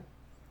adorable.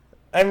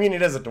 I mean,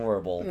 it is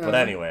adorable, but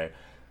anyway.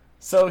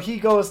 So he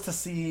goes to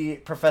see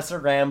Professor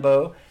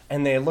Rambo,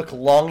 and they look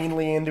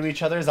longingly into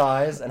each other's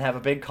eyes and have a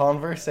big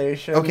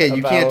conversation. Okay,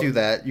 you can't do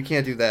that. You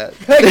can't do that.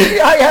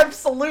 I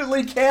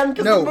absolutely can,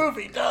 because the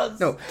movie does.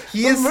 No,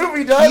 He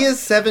is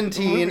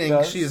 17,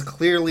 and she is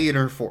clearly in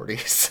her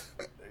 40s.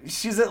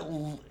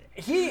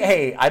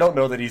 Hey, I don't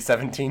know that he's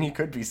 17. He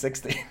could be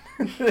 16.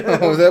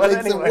 Oh, that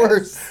makes it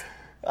worse.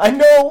 I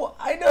know.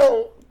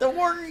 Don't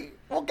worry.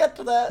 We'll get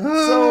to that.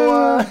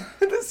 So,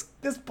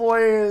 this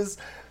boy is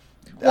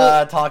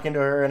talking to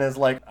her and is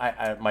like,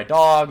 my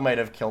dog might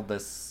have killed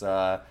this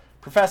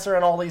professor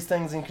and all these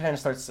things, and kind of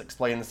starts to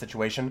explain the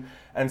situation.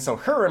 And so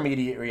her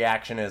immediate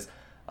reaction is,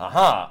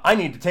 I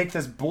need to take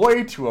this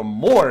boy to a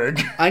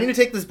morgue. I need to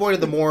take this boy to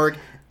the morgue,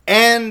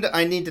 and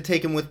I need to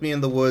take him with me in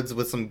the woods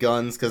with some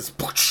guns, because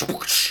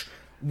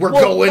we're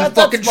going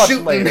fucking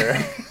shooting. Later.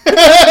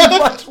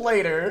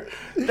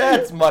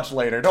 That's much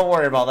later. Don't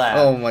worry about that.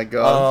 Oh my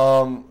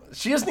god.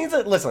 She just needs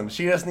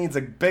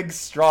a big,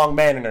 strong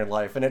man in her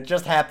life, and it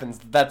just happens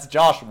that's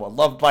Joshua,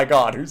 loved by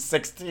God, who's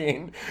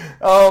 16.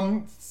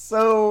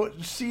 So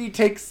she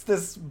takes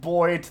this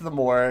boy to the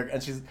morgue,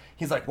 and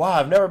he's like, wow,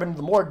 I've never been to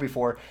the morgue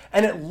before.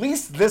 And at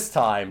least this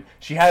time,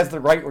 she has the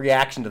right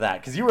reaction to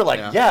that. Because you were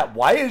like, yeah,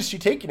 why is she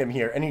taking him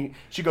here? And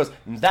she goes,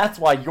 that's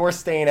why you're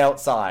staying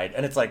outside.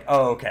 And it's like,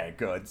 oh, okay,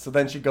 good. So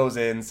then she goes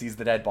in, sees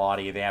the dead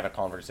body. They have a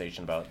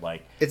conversation about,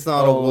 like, it's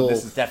not a wolf.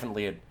 This is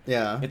definitely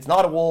it's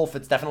not a wolf.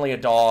 It's definitely a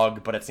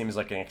dog, but it seems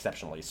like an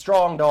exceptionally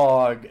strong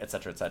dog,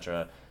 etc.,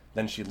 etc.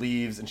 Then she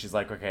leaves, and she's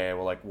like, okay,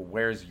 well,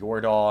 where's your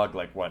dog?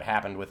 Like, what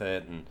happened with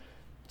it? And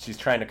she's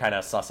trying to kind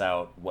of suss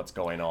out what's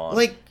going on.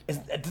 Like,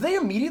 do they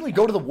immediately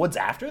go to the woods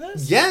after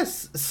this?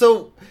 Yes.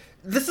 So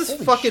this is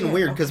Holy fucking shit.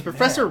 weird, because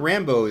Professor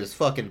Rambo is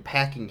fucking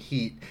packing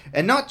heat.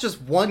 And not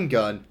just one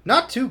gun,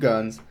 not two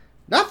guns,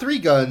 not three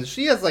guns.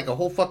 She has, like, a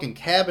whole fucking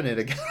cabinet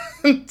of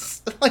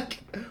guns. Like,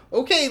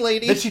 okay,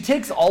 lady. That she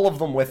takes all of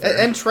them with her.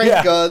 And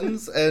trank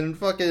guns and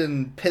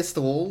fucking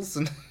pistols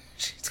and...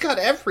 She's got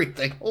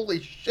everything.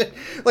 Holy shit.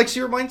 Like, she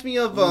reminds me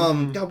of,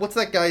 God, what's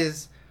that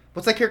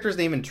character's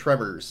name in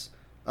Tremors?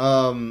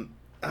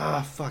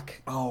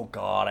 Fuck. Oh,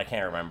 God, I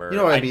can't remember. You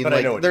know what I mean? But like,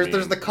 I know what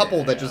there's the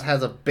couple that just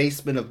has a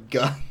basement of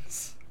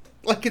guns.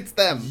 Like, it's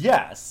them.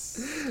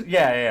 Yes.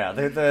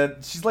 Yeah.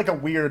 She's like a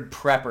weird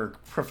prepper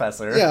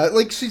professor. Yeah,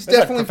 like, she's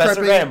definitely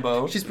Professor prepping.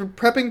 Rambo. She's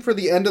prepping for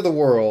the end of the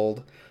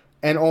world,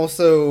 and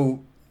also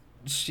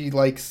she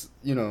likes,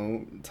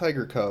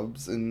 tiger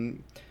cubs,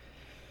 and...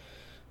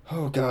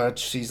 Oh god,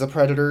 she's a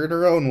predator in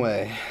her own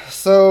way.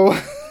 So...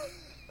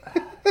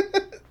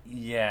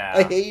 Yeah.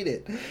 I hate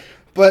it.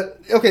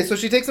 But, okay, so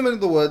she takes them into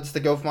the woods to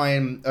go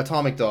find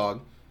Atomic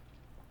Dog.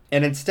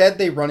 And instead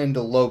they run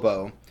into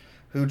Lobo,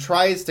 who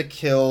tries to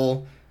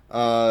kill...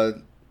 I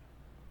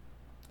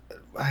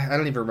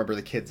don't even remember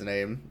the kid's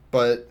name,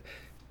 but...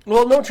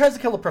 Well, no, it tries to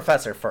kill the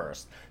professor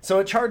first. So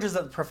it charges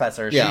at the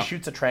professor. Yeah. She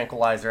shoots a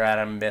tranquilizer at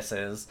him,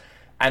 misses,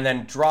 and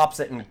then drops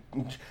it. And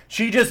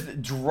she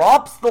just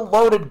drops the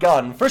loaded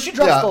gun. First, she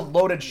drops the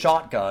loaded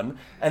shotgun,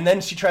 and then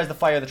she tries to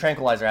fire the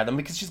tranquilizer at them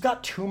because she's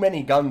got too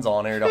many guns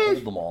on her to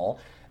hold them all.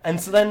 And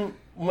so then,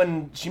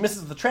 when she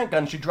misses the tranq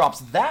gun, she drops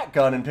that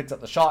gun and picks up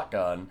the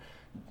shotgun.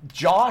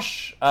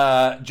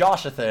 Joshathan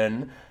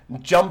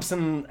jumps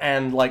in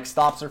and like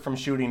stops her from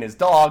shooting his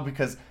dog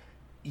because,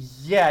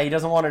 yeah, he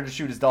doesn't want her to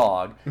shoot his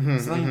dog. So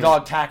then the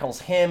dog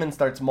tackles him and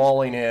starts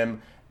mauling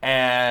him,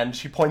 and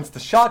she points the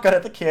shotgun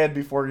at the kid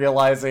before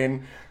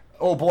realizing,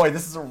 oh boy,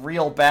 this is a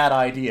real bad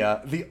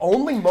idea. The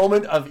only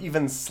moment of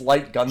even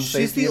slight gun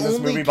safety in this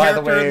movie, by the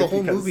way, she's the only character in the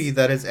whole movie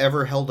that has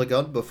ever held a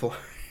gun before.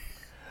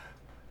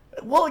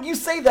 Well, you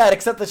say that,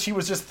 except that she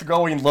was just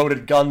throwing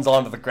loaded guns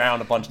onto the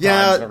ground a bunch of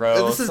times in a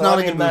row. This is not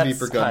a good movie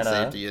for gun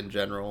safety in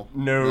general.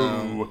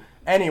 No.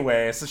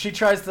 Anyway, so she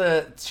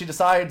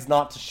decides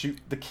not to shoot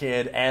the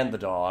kid and the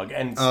dog,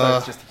 and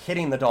starts just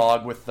hitting the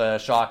dog with the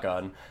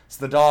shotgun.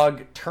 So the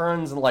dog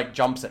turns and, like,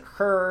 jumps at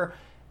her,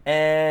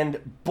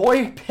 and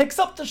boy picks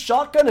up the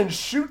shotgun and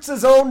shoots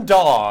his own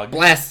dog.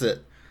 Blasts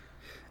it.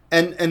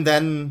 And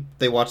then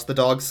they watch the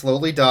dog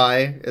slowly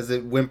die as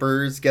it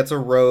whimpers, gets a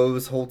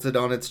rose, holds it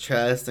on its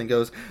chest, and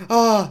goes,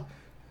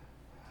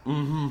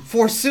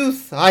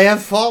 forsooth, I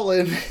have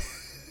fallen.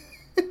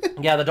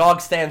 Yeah, the dog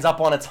stands up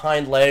on its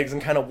hind legs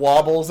and kind of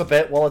wobbles a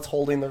bit while it's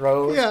holding the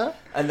rose. Yeah.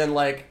 And then,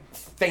 like,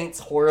 faints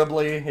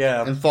horribly.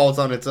 Yeah. And falls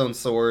on its own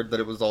sword that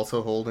it was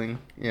also holding.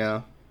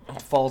 Yeah.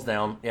 It falls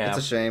down. Yeah. It's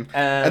a shame.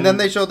 And then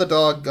they show the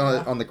dog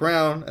on the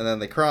ground, and then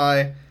they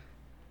cry.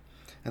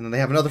 And then they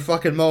have another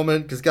fucking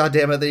moment, because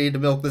goddammit, they need to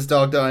milk this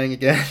dog dying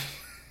again.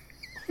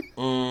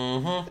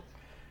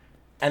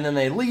 And then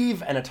they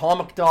leave, and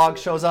Atomic Dog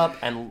shows up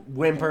and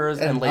whimpers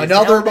and lays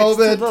another down next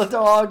moment to the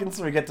dog, and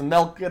so we get to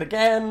milk it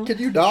again. Can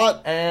you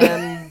not?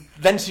 And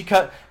then she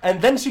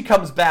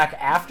comes back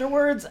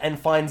afterwards and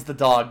finds the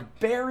dog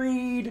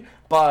buried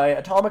by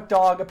Atomic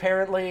Dog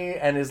apparently,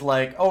 and is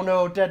like, "Oh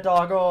no, dead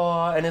dog!"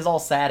 Oh, and is all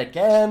sad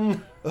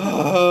again.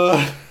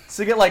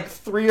 So you get like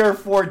 3 or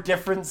 4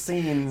 different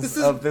scenes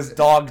of this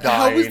dog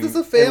dying. How is this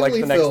a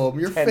family in, like, film?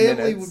 Your family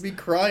minutes. would be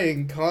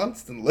crying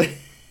constantly.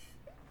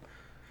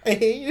 I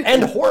hate it.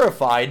 And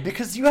horrified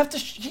because you have to.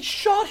 He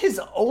shot his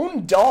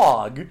own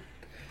dog.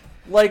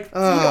 Like, he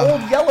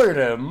old yellered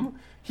him.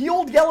 He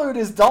old yellered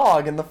his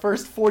dog in the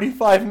first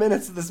 45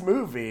 minutes of this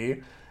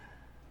movie.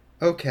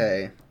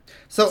 Okay.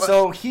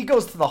 So he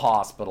goes to the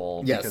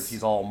hospital yes. because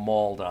he's all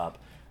mauled up.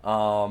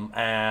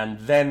 And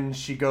then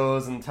she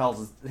goes and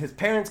tells his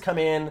parents come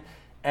in,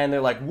 and they're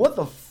like, "What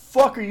the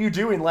fuck are you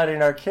doing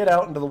letting our kid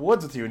out into the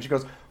woods with you?" And she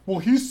goes, "Well,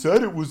 he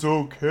said it was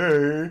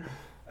okay."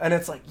 And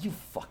it's like, you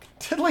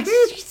fucking... Like,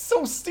 she's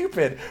so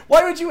stupid.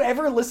 Why would you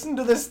ever listen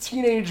to this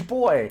teenage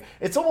boy?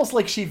 It's almost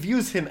like she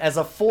views him as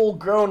a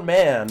full-grown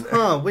man.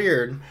 Huh,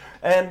 weird.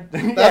 And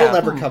that'll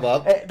never come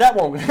up. That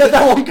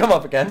won't come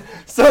up again.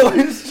 So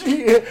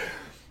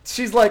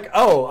she's like,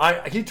 "Oh,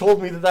 he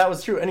told me that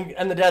was true."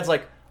 And the dad's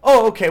like,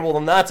 "Oh, okay, well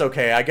then that's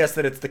okay. I guess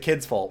that it's the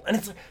kid's fault." And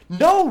it's like,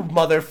 no,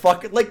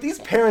 motherfucker. Like, these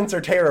parents are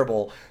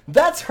terrible.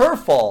 That's her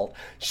fault.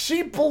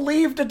 She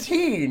believed a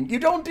teen. You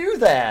don't do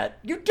that.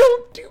 You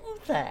don't do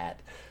that.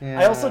 Yeah.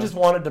 I also just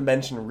wanted to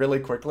mention really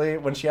quickly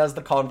when she has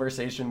the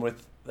conversation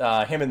with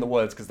him in the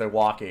woods because they're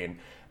walking,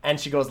 and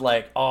she goes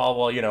like, "Oh,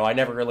 well, you know, I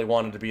never really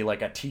wanted to be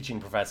like a teaching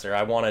professor.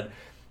 I wanted,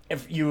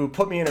 if you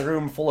put me in a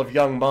room full of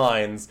young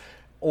minds,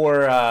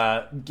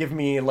 or give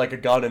me like a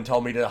gun and tell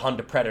me to hunt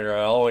a predator,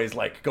 I'll always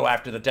like go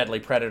after the deadly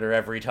predator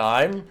every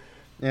time."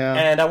 Yeah.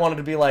 And I wanted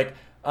to be like,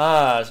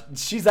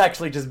 she's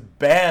actually just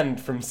banned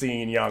from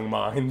seeing young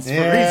minds for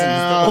reasons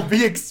that will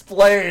be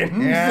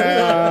explained.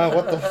 Yeah,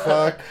 what the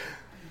fuck?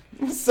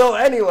 So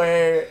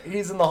anyway,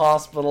 he's in the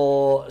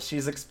hospital.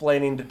 She's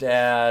explaining to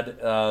Dad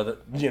that,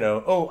 you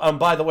know,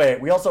 by the way,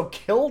 we also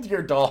killed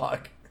your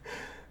dog.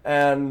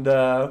 And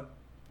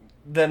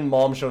then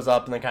Mom shows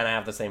up and they kind of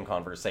have the same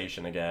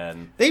conversation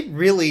again. They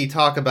really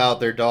talk about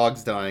their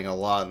dogs dying a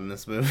lot in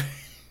this movie.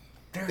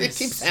 It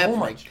keeps so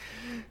much.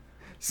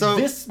 So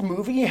this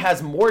movie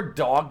has more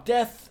dog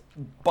death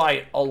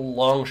by a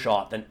long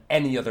shot than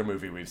any other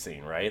movie we've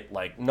seen, right?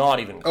 Like, not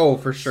even close. Oh,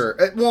 for sure.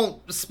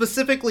 Well,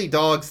 specifically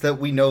dogs that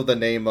we know the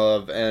name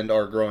of and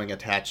are growing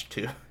attached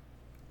to.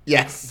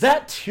 Yes.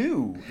 That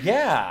too,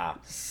 yeah.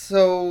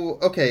 So,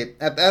 okay,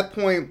 at that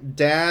point,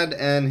 Dad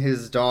and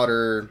his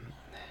daughter,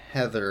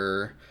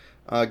 Heather,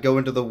 go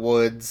into the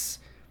woods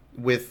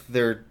with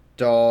their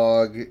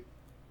dog.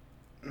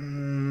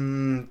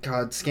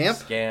 God, Scamp?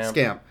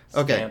 Scamp.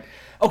 Okay. Scamp.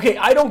 Okay,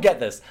 I don't get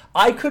this.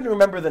 I couldn't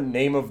remember the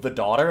name of the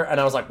daughter, and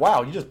I was like,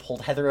 wow, you just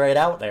pulled Heather right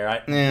out there.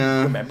 I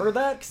remember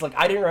that? Because, like,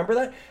 I didn't remember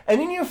that. And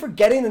then you're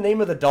forgetting the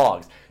name of the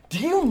dogs. Do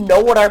you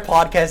know what our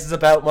podcast is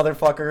about,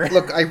 motherfucker?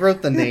 Look, I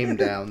wrote the name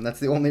down. That's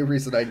the only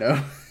reason I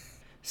know.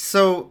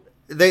 So,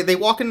 they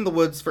walk into the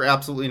woods for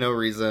absolutely no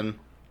reason.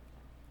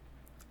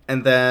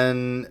 And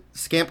then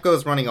Scamp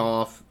goes running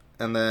off.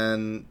 And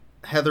then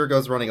Heather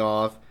goes running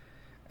off.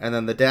 And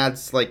then the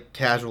dad's, like,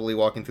 casually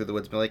walking through the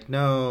woods, be like,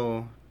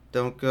 no,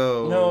 don't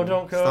go. No,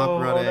 don't go.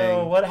 Stop running.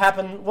 Oh, no. What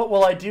happened? What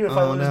will I do if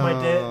I lose my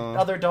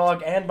other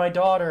dog and my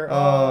daughter?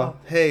 Oh,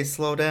 hey,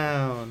 slow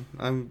down.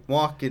 I'm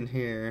walking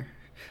here.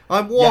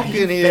 I'm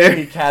walking he here.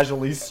 He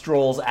casually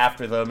strolls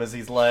after them as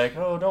he's like,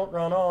 oh, don't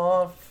run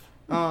off.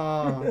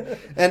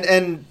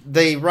 And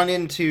they run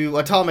into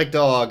Atomic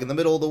Dog in the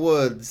middle of the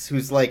woods,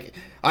 who's like,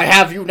 I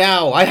have you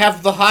now. I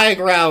have the high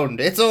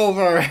ground. It's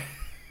over.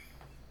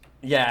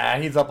 Yeah,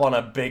 he's up on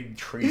a big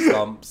tree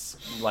stumps,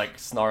 like,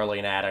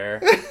 snarling at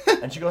her.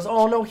 And she goes,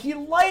 oh, no, he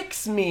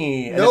likes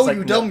me. And No, like,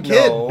 you dumb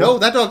kid. No,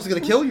 that dog's gonna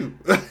kill you.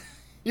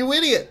 You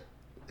idiot.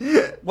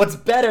 What's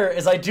better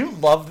is I do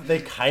love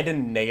that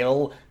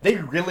they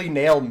really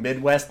nail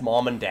Midwest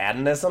mom and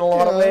dadness in a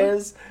lot of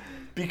ways.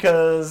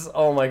 Because,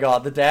 oh my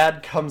god, the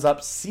dad comes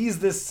up, sees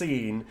this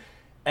scene,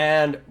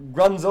 and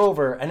runs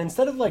over, and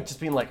instead of, like, just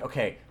being like,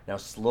 okay, now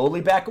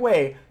slowly back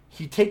away,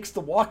 he takes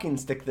the walking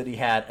stick that he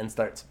had and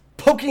starts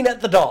poking at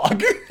the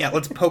dog. Yeah,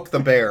 let's poke the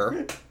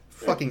bear.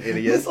 Fucking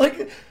idiot. It's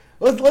like,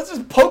 let's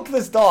just poke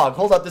this dog.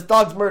 Hold up, this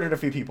dog's murdered a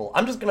few people.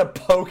 I'm just gonna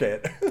poke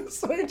it.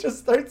 So he just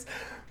starts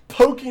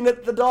poking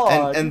at the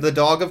dog. And the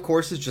dog, of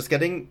course, is just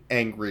getting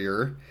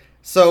angrier.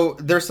 So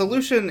their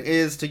solution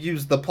is to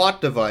use the plot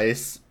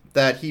device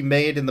that he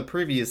made in the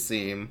previous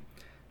scene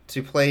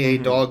to play a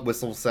dog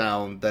whistle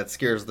sound that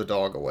scares the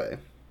dog away.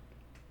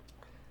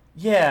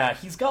 Yeah,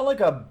 he's got like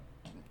a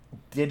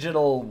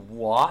digital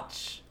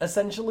watch,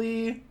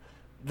 essentially,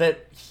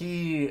 that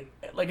he,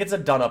 like, it's a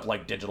done-up,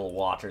 like, digital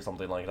watch or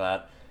something like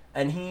that,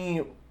 and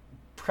he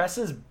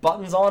presses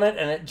buttons on it,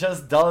 and it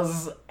just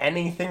does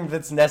anything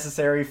that's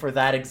necessary for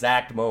that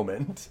exact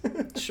moment.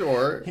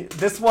 Sure.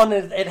 This one,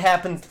 it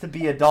happens to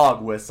be a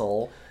dog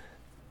whistle.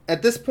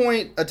 At this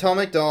point,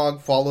 Atomic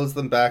Dog follows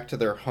them back to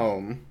their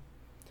home,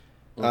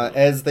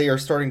 as they are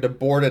starting to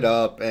board it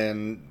up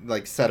and,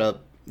 like, set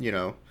up, you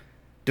know,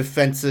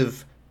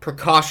 defensive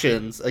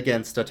precautions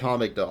against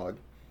Atomic Dog.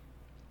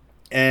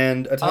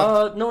 And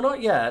no,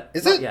 not yet.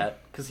 Is not it? yet?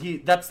 Because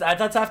that's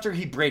after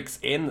he breaks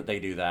in that they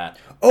do that.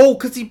 Oh,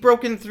 because he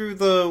broke in through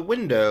the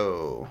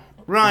window.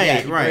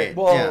 Right, Yeah,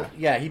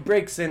 right. he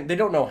breaks in. They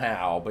don't know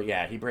how, but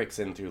yeah, he breaks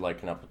in through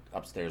like an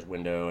upstairs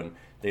window, and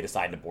they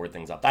decide to board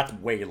things up. That's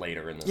way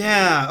later in the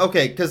Yeah,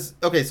 okay,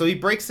 so he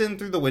breaks in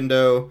through the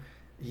window.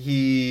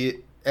 He,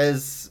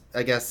 as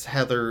I guess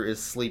Heather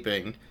is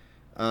sleeping,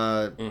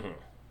 I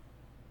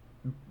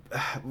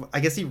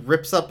guess he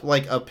rips up,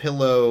 like, a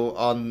pillow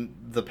on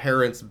the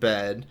parents'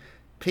 bed,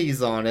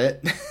 pees on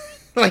it.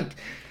 Like,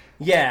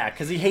 yeah,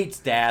 because he hates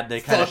Dad.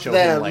 They kind of show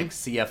him, like,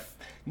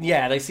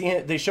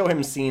 they show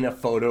him seeing a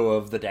photo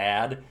of the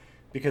dad,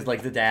 because,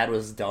 like, the dad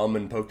was dumb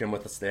and poked him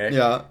with a stick.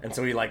 Yeah. And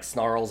so he, like,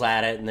 snarls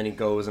at it, and then he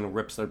goes and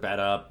rips their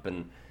bed up,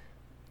 and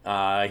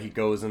he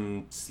goes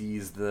and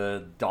sees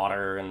the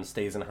daughter and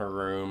stays in her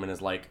room and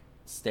is, like,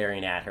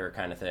 staring at her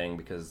kind of thing,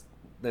 because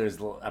there's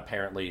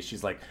apparently,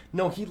 she's like,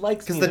 no, he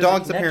likes me. Because the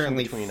dog's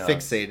apparently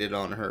fixated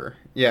on her.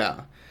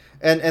 Yeah.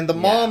 And the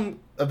mom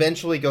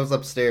eventually goes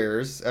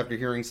upstairs after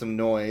hearing some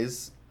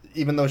noise,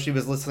 even though she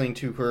was listening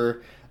to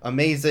her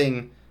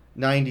amazing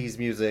 90s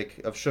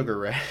music of Sugar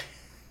Ray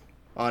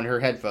on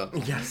her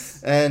headphones.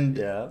 Yes. And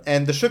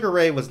the Sugar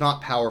Ray was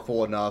not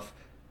powerful enough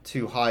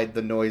to hide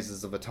the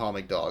noises of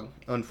Atomic Dog,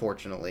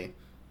 unfortunately.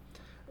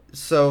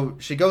 So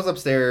she goes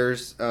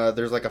upstairs.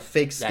 There's like a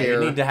fake scare. Yeah,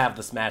 you need to have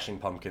the Smashing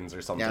Pumpkins or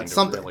something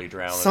to really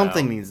drown it out.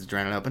 Something needs to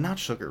drown it out, but not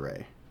Sugar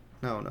Ray.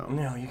 No.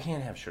 No, you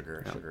can't have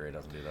sugar. No. Sugar Ray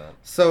doesn't do that.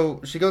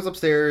 So she goes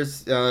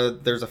upstairs.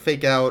 There's a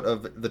fake out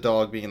of the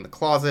dog being in the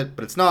closet,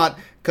 but it's not,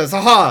 because,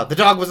 haha, the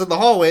dog was in the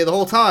hallway the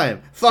whole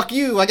time. Fuck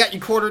you, I got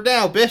you quartered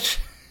now, bitch.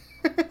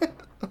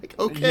 Like,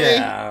 okay.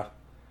 Yeah.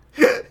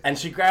 And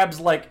she grabs,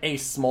 like, a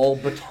small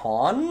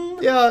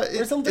baton? Yeah,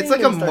 or something, it's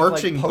like a starts,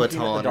 marching like,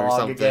 baton or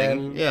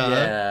something. Again.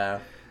 Yeah.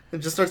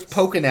 And just starts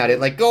poking at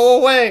it, like,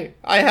 go away!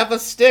 I have a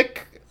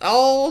stick!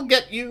 I'll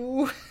get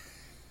you!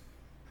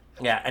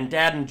 Yeah, and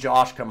Dad and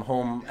Josh come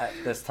home at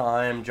this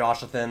time.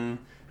 Joshathan.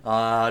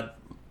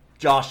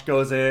 Josh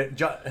goes in.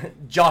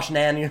 Josh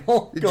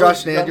Naniel.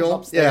 Josh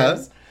Naniel,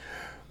 yeah.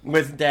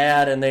 With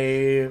Dad, and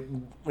they,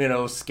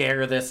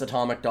 scare this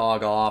Atomic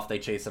Dog off. They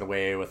chase it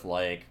away with,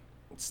 like,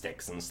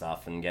 sticks and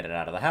stuff and get it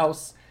out of the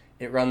house.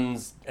 It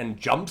runs and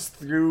jumps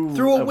through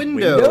a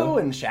window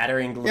and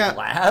shattering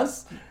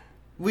glass.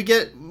 We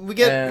get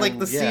like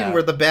the scene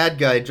where the bad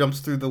guy jumps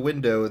through the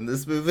window in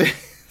this movie.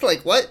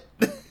 Like, what?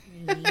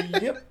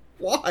 Yep.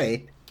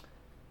 Why?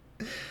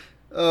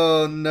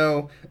 Oh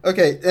no.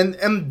 Okay,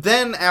 and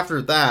then after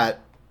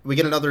that, we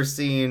get another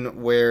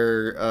scene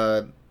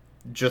where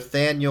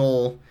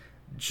Jothaniel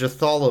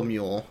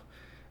Jotholomew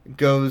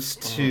goes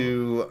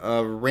to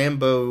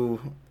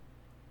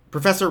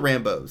Professor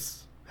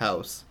Rambo's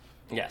house.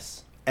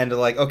 Yes. And they're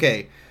like,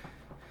 okay,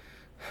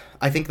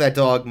 I think that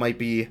dog might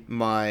be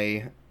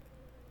my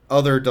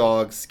other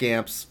dog,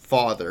 Scamp's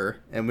father,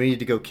 and we need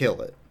to go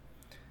kill it.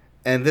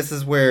 And this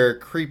is where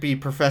creepy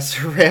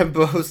Professor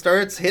Rambo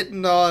starts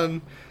hitting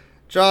on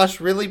Josh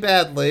really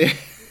badly.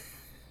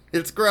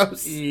 It's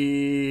gross.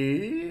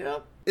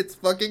 Yep. It's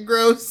fucking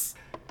gross.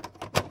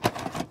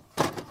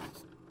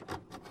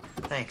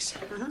 Thanks.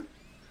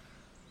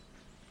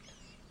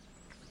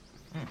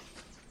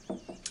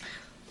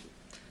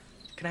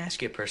 Can I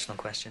ask you a personal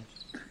question?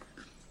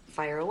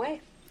 Fire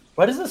away.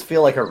 Why does this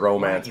feel like a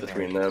romance Why are you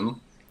between married?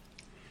 them?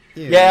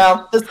 Ew.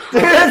 Yeah. The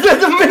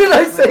minute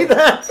I say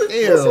that.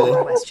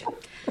 Ew. Question.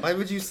 Why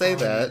would you say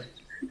that?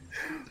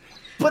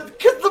 But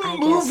because the I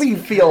movie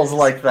guess feels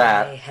like I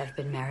that. have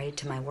been married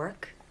to my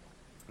work,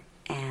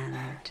 and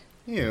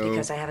Ew.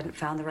 because I haven't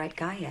found the right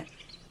guy yet.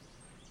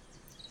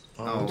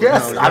 Oh,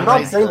 Yes, no, I'm you're not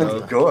right, saying though.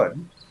 it's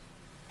good.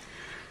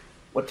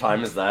 What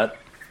time is that?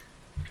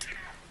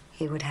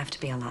 He would have to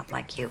be a lot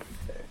like you.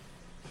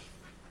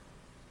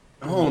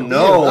 Oh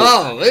no!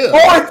 Oh, ew.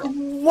 Oh, it's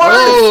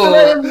worse than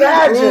I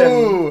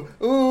imagined.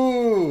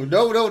 Ooh,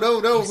 no,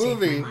 You saved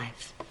my movie.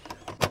 life.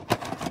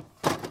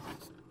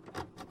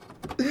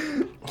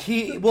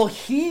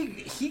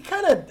 He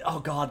kind of, oh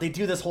god, they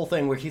do this whole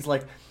thing where he's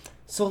like,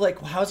 so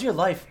like, how's your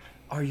life?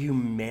 Are you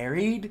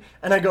married?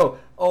 And I go,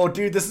 oh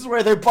dude, this is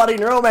where their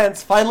budding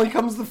romance finally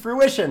comes to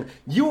fruition.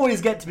 You always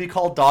get to be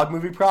called Dog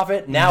Movie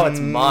Prophet. Now it's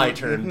my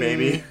turn,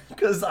 baby.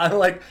 Because I'm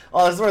like,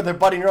 oh, this is where their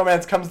budding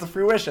romance comes to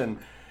fruition.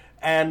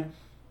 And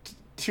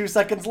 2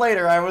 seconds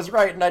later, I was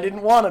right, and I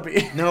didn't want to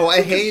be. No, I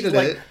She's hated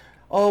like, it.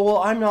 oh, well,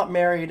 I'm not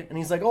married. And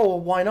he's like, oh, well,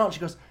 why not? And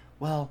she goes,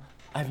 well,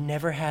 I've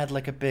never had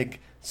like a big,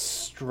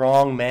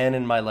 strong man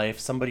in my life,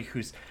 somebody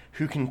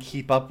who can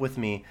keep up with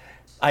me.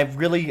 I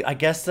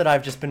guess that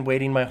I've just been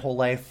waiting my whole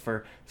life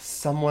for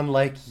someone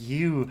like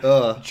you,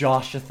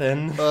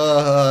 Joshathan.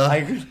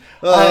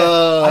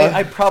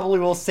 I probably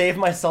will save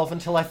myself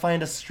until I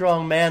find a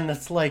strong man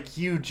that's like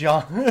you,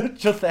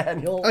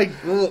 Jothaniel.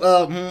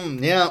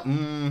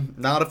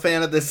 Not a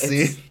fan of this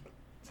scene.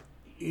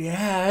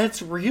 Yeah,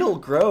 it's real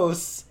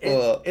gross.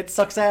 It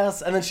sucks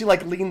ass. And then she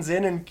like leans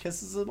in and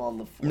kisses him on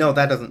the forehead. No,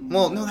 that doesn't.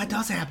 Well, no, that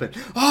does happen.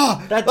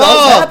 Oh, That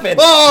does happen.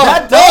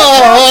 That does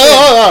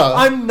happen.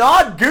 I'm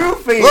not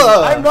goofing.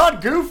 I'm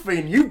not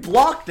goofing. You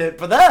blocked it,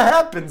 but that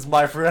happens,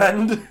 my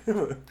friend. I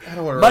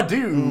don't want to. My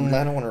dude.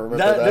 I don't want to remember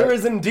that. There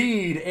is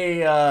indeed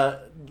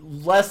a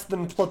less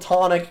than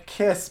platonic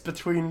kiss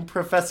between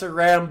Professor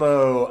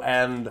Rambo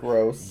and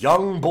Gross.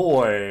 young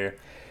boy.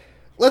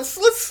 Let's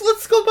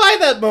go by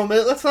that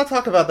moment. Let's not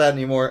talk about that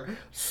anymore.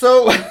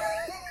 So,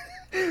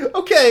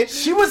 okay.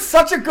 She was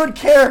such a good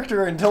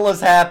character until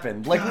this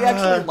happened. Like, we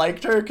actually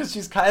liked her because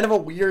she's kind of a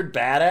weird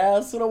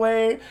badass in a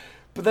way.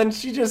 But then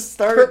she just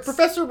starts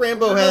Professor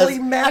Rambo really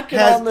has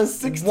macking on the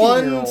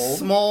 16-year-old. one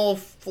small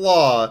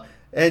flaw,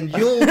 and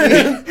you'll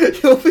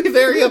be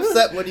very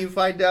upset when you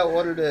find out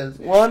what it is.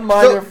 One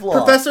minor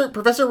flaw.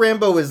 Professor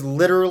Rambo is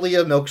literally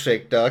a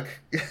milkshake duck.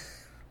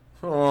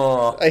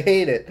 Oh, I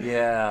hate it.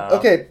 yeah.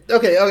 Okay.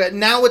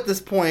 Now at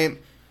this point,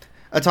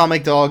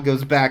 Atomic Dog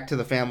goes back to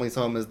the family's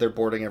home as they're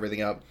boarding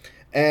everything up,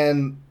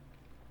 and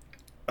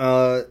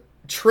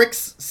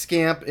tricks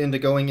Scamp into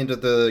going into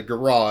the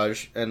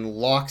garage and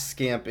locks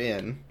Scamp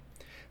in,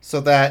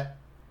 so that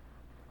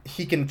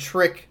he can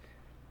trick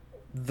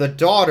the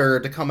daughter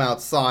to come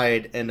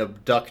outside and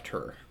abduct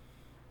her.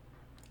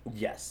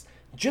 Yes.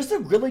 Just a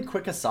really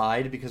quick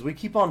aside, because we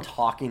keep on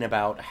talking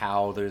about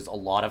how there's a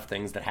lot of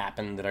things that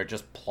happen that are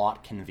just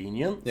plot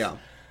convenience. Yeah.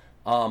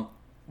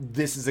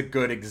 This is a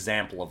good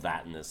example of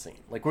that in this scene.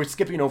 Like, we're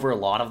skipping over a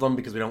lot of them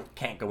because we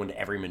can't go into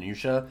every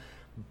minutia,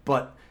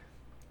 but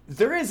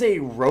there is a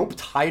rope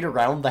tied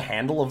around the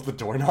handle of the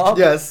doorknob.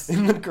 Yes.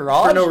 In the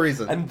garage. For no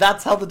reason. And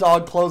that's how the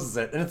dog closes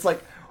it. And it's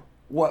like,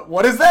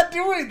 what is that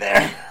doing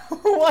there?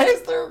 Why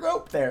is there a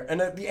rope there? And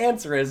the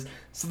answer is,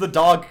 so the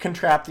dog can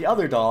trap the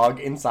other dog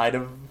inside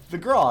of the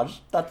garage.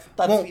 That's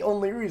the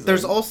only reason.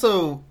 There's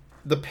also,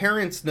 the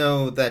parents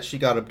know that she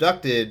got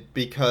abducted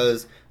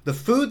because the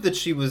food that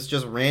she was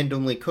just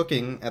randomly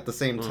cooking at the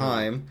same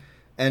time,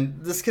 and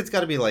this kid's got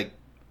to be like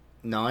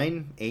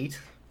 9, 8.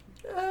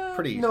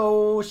 Pretty.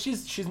 No,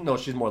 she's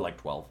more like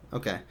 12.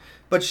 Okay,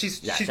 but she's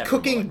definitely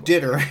cooking more like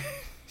dinner.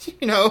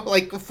 You know,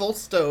 like a full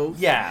stove.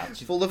 Yeah,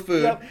 full of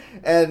food, Yep.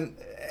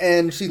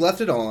 and she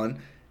left it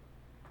on.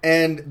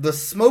 And the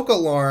smoke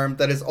alarm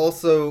that is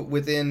also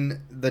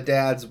within the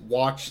dad's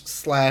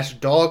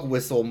watch/dog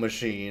whistle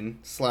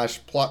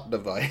machine/plot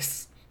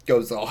device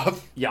goes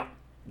off. Yeah,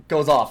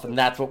 goes off, and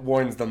that's what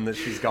warns them that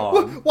she's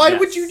gone. Why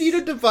would you need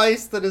a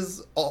device that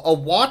is a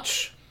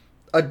watch,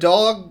 a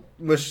dog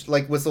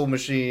whistle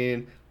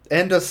machine,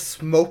 and a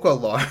smoke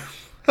alarm?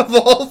 Of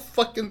all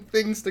fucking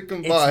things to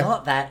combine. It's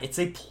not that. It's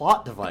a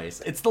plot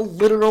device. It's the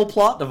literal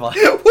plot device.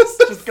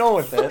 Just go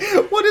with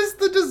it. What is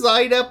the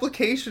design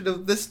application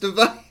of this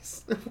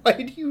device? Why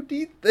do you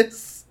need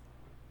this?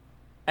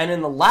 And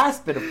in the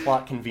last bit of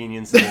plot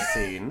convenience in this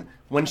scene,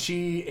 when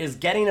she is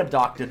getting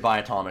abducted by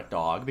Atomic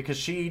Dog, because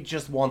she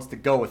just wants to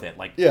go with it.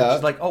 Like, Yeah.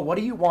 she's like, oh, what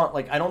do you want?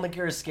 Like, I don't think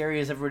you're as scary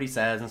as everybody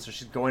says. And so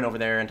she's going over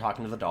there and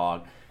talking to the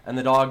dog. And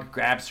the dog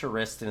grabs her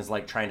wrist and is,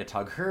 like, trying to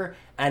tug her.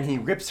 And he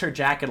rips her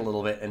jacket a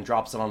little bit and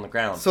drops it on the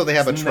ground. So they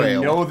have a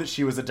trail. They know that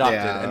she was abducted,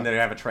 Yeah. and they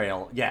have a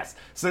trail. Yes.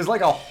 So there's, like,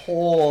 a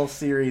whole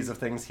series of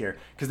things here.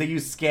 Because they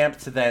use Scamp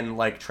to then,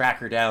 like, track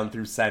her down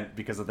through scent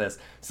because of this.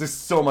 So there's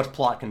so much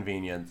plot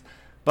convenience.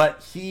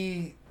 But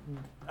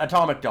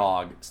Atomic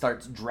Dog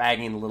starts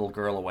dragging the little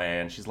girl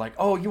away, and she's like,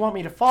 oh, you want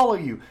me to follow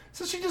you?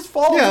 So she just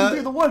follows him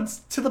through the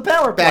woods to the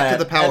power plant. Back to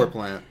the power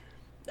plant.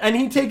 And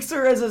he takes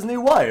her as his new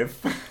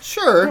wife.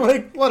 Sure,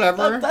 Like,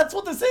 whatever. That's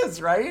what this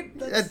is, right?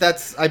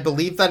 I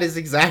believe that is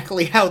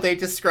exactly how they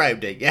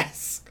described it,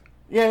 yes.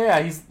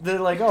 Yeah, they're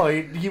like, oh,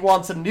 he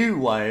wants a new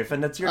wife,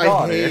 and it's your I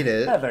daughter, hate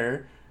it.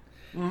 Heather.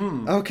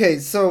 Okay,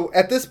 so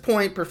at this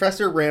point,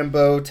 Professor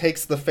Rambo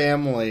takes the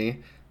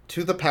family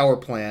to the power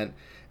plant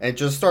and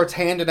just starts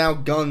handing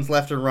out guns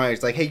left and right.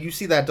 It's like, hey, you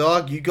see that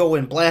dog? You go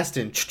in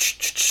blasting.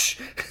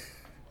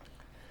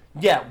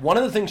 Yeah, one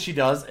of the things she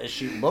does is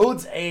she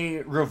loads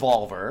a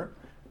revolver,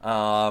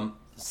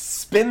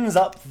 spins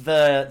up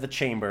the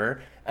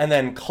chamber, and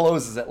then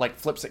closes it, like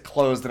flips it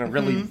closed in a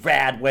really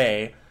rad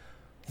way.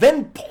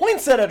 Then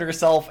points it at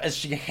herself as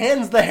she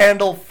hands the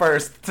handle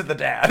first to the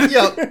dad.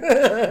 Yep.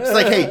 It's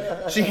like,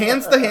 hey, she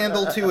hands the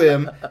handle to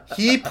him.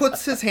 He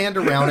puts his hand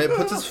around it,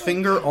 puts his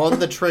finger on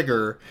the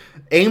trigger,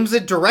 aims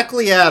it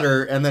directly at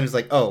her, and then he's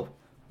like, oh,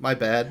 my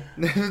bad.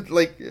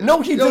 Like, No,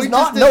 he does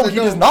not. No, he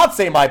does not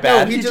say my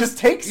bad. He just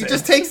takes it. He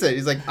just takes it.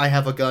 He's like, I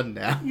have a gun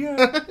now.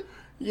 Yeah.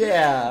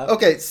 Yeah.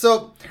 Okay,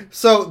 so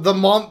the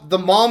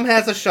mom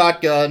has a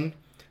shotgun.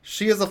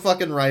 She has a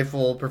fucking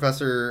rifle,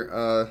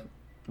 Professor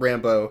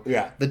Rambo.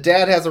 Yeah. The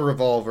dad has a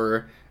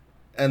revolver,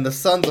 and the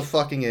son's a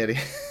fucking idiot.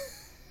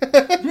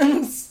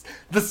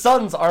 The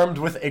son's armed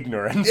with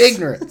ignorance.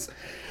 Ignorance.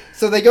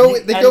 So they go.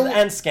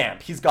 And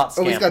Scamp. He's got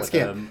Scamp. Oh, he's got with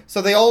Scamp. him.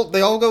 So they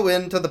all go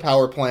into the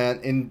power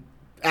plant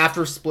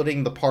after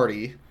splitting the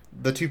party.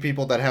 The two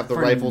people that have the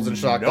For rifles and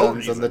no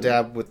shotguns, and the reason.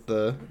 dad with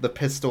the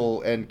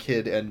pistol and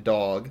kid and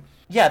dog.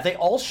 Yeah, they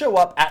all show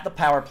up at the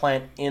power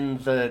plant in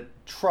the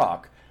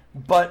truck,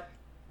 but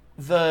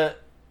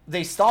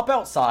they stop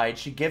outside.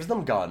 She gives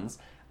them guns.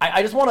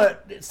 I just want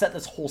to set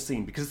this whole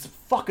scene because it's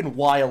fucking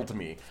wild to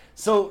me.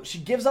 So she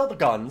gives out the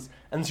guns,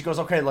 and she goes,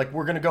 okay, like,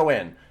 we're going to go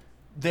in.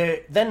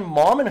 Then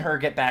Mom and her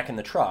get back in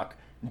the truck.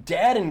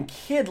 Dad and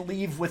kid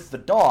leave with the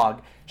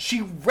dog.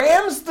 She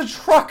rams the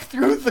truck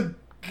through the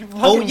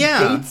fucking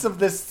gates of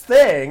this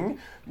thing,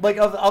 like,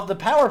 of the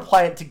power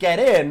plant to get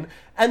in,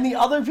 and the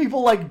other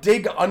people, like,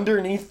 dig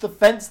underneath the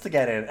fence to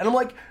get in. And I'm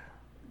like,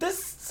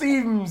 this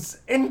seems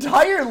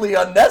entirely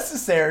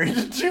unnecessary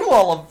to do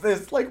all of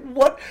this. Like,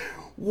 what?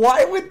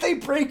 Why would they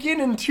break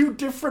in two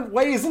different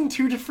ways in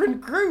two different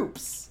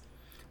groups?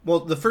 Well,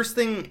 the first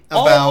thing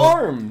All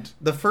armed.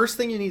 The first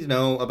thing you need to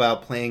know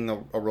about playing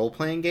a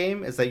role-playing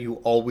game is that you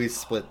always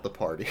split the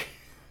party.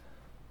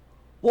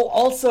 Well,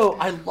 also,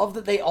 I love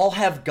that they all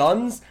have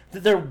guns,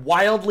 that they're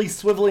wildly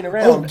swiveling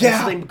around. Oh, yeah.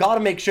 And so they've got to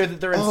make sure that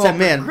they're in Oh, separate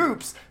man.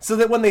 groups, so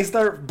that when they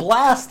start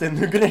blasting,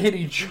 they're going to hit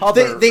each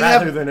other They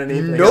rather have than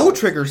anything no else.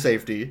 trigger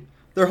safety.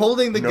 They're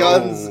holding the No.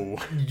 guns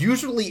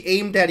usually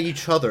aimed at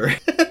each other.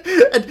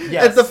 and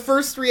Yes. the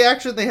first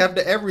reaction they have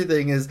to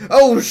everything is,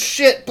 oh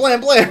shit,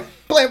 blam, blam,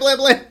 blam, blam,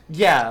 blam.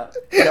 Yeah,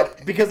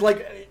 because,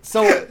 like,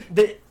 so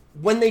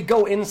when they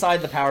go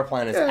inside the power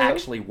plant is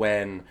actually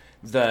when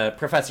the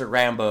Professor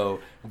Rambo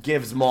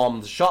gives Mom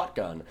the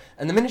shotgun.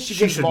 And the minute she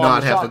gives should Mom not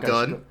the have a shotgun...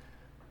 gun. she go-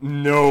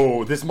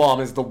 No, this mom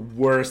is the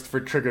worst for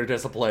trigger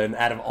discipline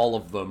out of all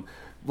of them.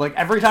 Like,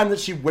 every time that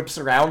she whips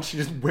around, she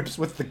just whips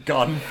with the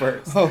gun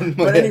first. Oh, no.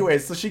 But anyway,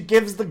 so she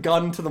gives the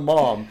gun to the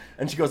mom,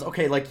 and she goes,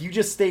 okay, like, you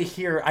just stay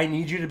here. I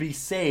need you to be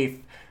safe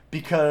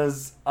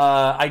because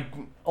I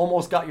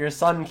almost got your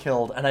son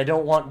killed, and I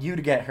don't want you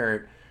to get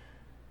hurt.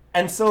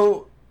 And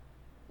so,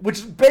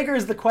 which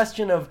beggars the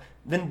question of,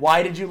 then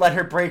why did you let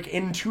her break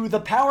into the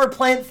power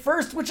plant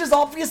first, which is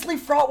obviously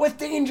fraught with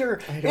danger?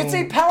 It's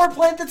a power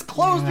plant that's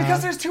closed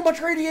because there's too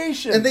much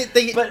radiation. And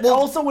but well,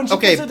 also when she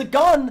okay. gives her the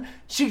gun,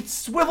 she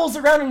swivels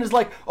around and is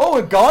like, oh,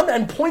 a gun?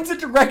 And points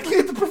it directly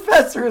at the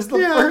professor as the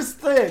first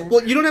thing.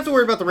 Well, you don't have to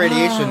worry about the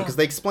radiation because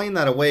they explain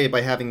that away by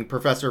having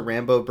Professor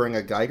Rambo bring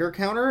a Geiger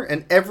counter,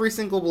 and every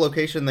single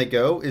location they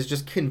go is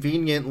just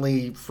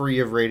conveniently free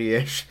of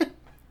radiation.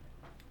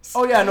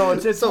 Oh yeah, no,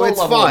 it's So low it's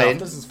level fine. enough.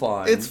 This is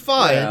fine. It's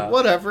fine. Yeah.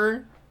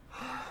 Whatever.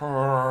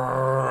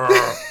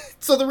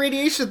 So the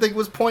radiation thing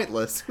was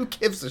pointless. Who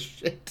gives a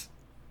shit?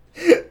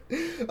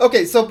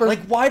 Okay, so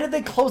Like, why did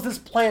they close this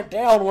plant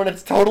down when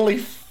it's totally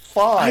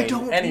fine? I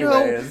don't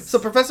Anyways. know. So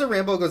Professor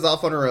Rambo goes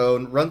off on her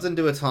own, runs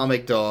into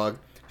Atomic Dog.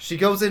 She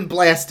goes in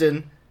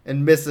blasting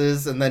and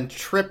misses, and then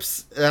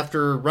trips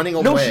after running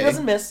away. No, she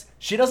doesn't miss.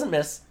 She doesn't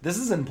miss. This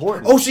is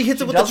important. Oh, she hits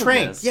him with the doesn't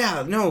trank. miss.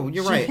 Yeah, no,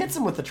 you're She right. hits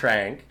him with the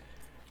trank,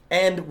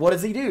 and what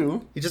does he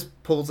do? He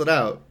just pulls it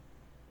out.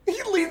 He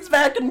leans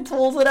back and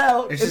pulls it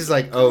out. And she's It's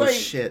like, oh great.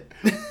 shit.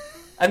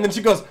 And then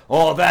she goes,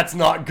 "Oh, that's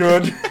not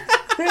good."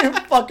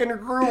 It fucking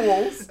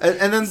rules.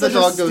 And then Such the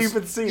dog a goes.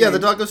 stupid scene. Yeah, the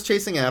dog goes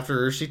chasing after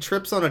her. She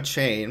trips on a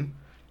chain,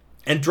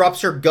 and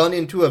drops her gun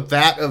into a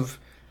vat of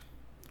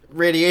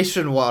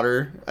radiation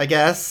water, I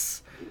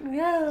guess.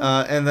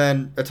 Yeah. And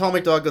then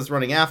Atomic Dog goes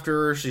running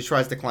after her. She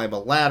tries to climb a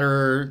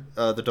ladder.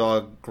 The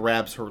dog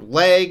grabs her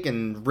leg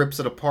and rips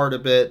it apart a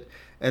bit,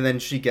 and then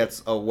she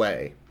gets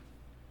away.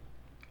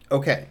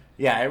 Okay.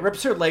 Yeah, it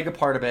rips her leg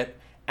apart a bit,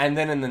 and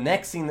then in the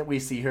next scene that we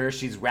see her,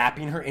 she's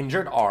wrapping her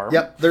injured arm.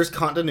 Yep, there's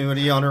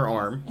continuity on her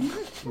arm,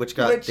 which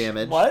got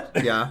damaged. What?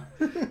 Yeah.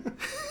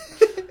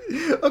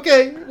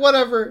 Okay,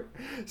 whatever.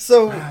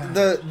 So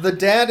the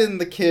dad and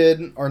the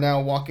kid are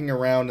now walking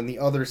around on the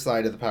other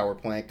side of the power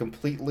plant,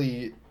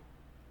 completely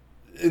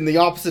in the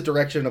opposite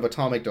direction of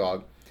Atomic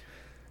Dog.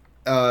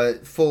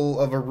 Full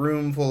of a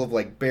room full of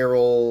like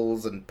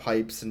barrels and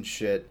pipes and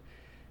shit.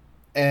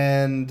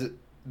 And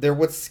they're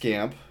with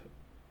Scamp.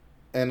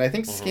 And I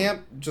think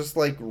Scamp just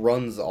like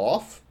runs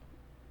off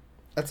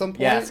at some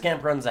point. Yeah,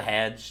 Scamp runs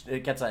ahead.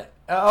 It gets a...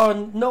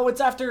 Oh, no, it's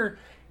after...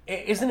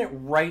 Isn't it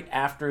right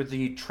after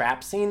the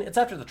trap scene? It's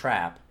after the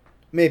trap.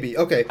 Maybe.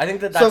 Okay. I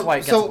think that's why it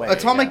gets away. So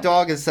Atomic yeah.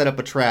 Dog has set up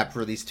a trap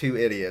for these two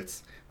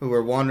idiots who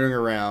are wandering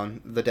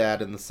around, the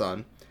dad and the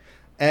son.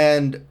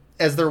 And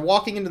as they're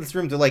walking into this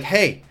room, they're like,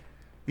 "Hey,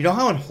 you know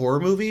how in horror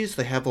movies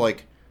they have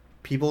like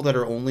people that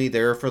are only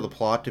there for the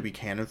plot to be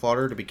cannon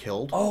fodder, to be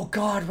killed?" Oh,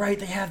 God, right.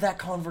 They have that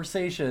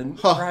conversation.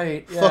 Huh,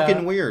 Right, yeah.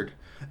 Fucking weird.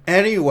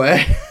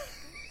 Anyway.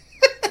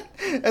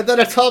 And then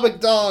Atomic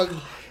Dog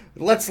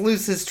lets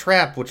loose his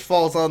trap, which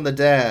falls on the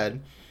dad.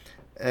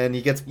 And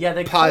he gets Yeah,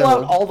 they piled. pull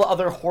out all the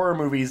other horror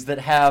movies that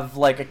have,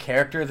 like, a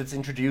character that's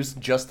introduced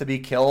just to be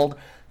killed.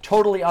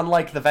 Totally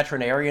unlike the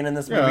veterinarian in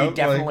this movie. Yeah,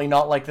 Definitely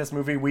not like this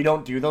movie. We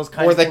don't do those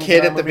kinds Or of the things. kid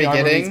in our at the movie. Our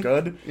movie's beginning.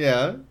 good.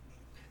 Yeah.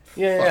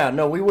 Yeah,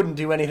 no, we wouldn't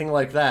do anything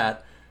like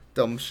that.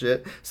 Dumb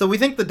shit. So we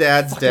think the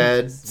dad's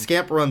dead.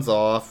 Scamp runs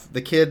off.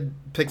 The kid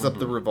picks up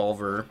the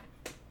revolver.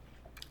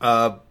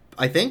 I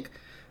think.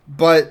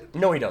 But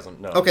No, he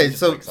doesn't. No. okay, he just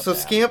so picks up so the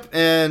axe. Scamp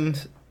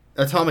and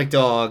Atomic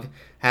Dog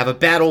have a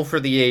battle for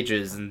the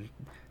ages, and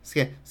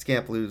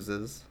Scamp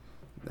loses.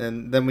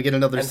 And then we get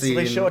another And so scene.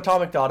 they show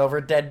Atomic Dog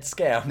over dead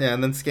Scamp. Yeah,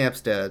 and then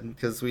Scamp's dead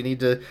because we need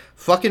to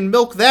fucking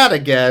milk that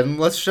again.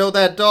 Let's show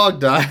that dog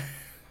die.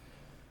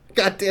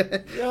 God damn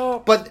it.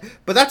 Yup. But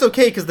that's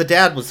okay because the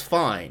dad was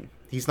fine.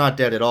 He's not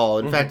dead at all.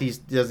 In Mm-hmm. fact, he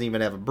doesn't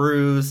even have a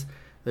bruise.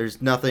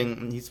 There's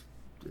nothing.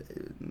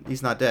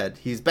 He's not dead.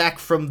 He's back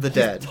from the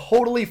dead.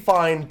 Totally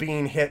fine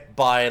being hit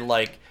by,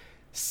 like,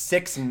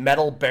 6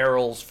 metal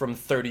barrels from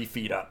 30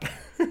 feet up.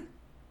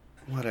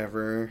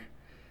 Whatever.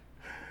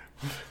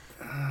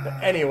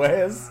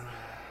 Anyways.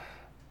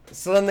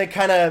 So then they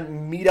kind of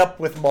meet up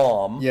with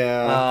Mom.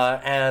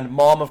 Yeah. And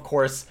Mom, of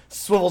course,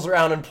 swivels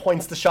around and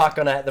points the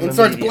shotgun at them And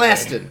starts immediately.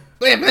 blasting.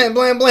 Blam, blam,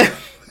 blam, blam.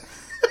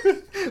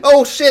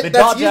 Oh, shit, They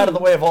that's dodge you. out of the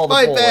way of all the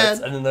My bullets,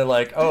 bad. and then they're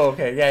like, "Oh,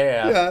 okay,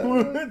 yeah."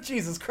 Yeah.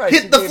 Jesus Christ! he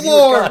Hit the gave you a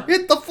floor! gun.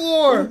 Hit the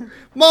floor!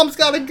 Mom's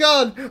got a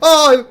gun!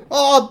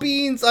 Oh,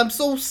 Beans, I'm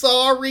so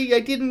sorry. I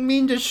didn't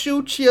mean to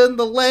shoot you in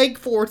the leg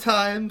 4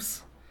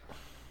 times.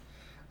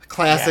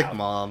 Classic Yeah.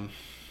 Mom.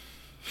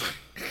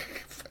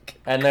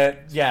 And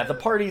the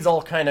parties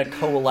all kind of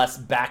coalesce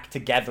back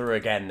together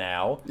again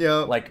now. Yeah.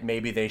 Like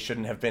maybe they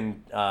shouldn't have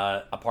been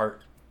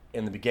apart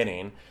in the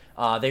beginning.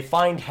 They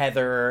find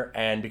Heather,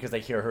 and because they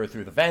hear her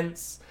through the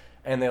vents,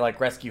 and they like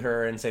rescue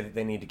her and say that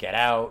they need to get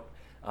out.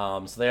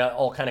 So they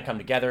all kind of come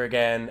together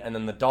again, and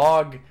then the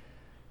dog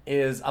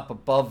is up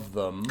above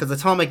them. Because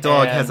Atomic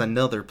Dog And- has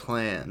another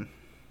plan.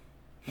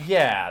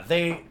 Yeah,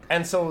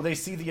 so they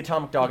see the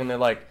Atomic Dog, and they're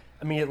like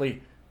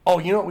immediately, "Oh,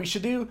 you know what we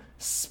should do?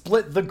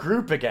 Split the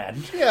group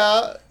again."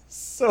 Yeah.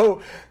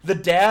 So the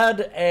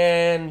dad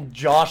and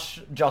Josh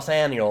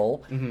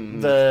Aniel,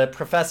 the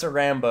Professor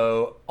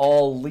Rambo,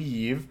 all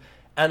leave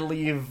and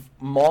leave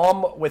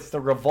Mom with the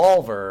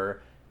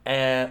revolver.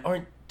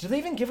 Or do they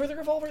even give her the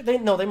revolver? They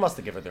must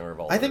have given her the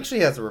revolver. I think she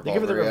has a They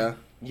give her revolver,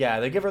 the yeah.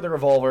 they give her the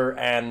revolver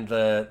and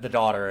the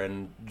daughter,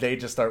 and they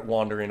just start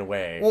wandering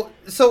away. Well,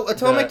 so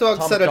Atomic The Dog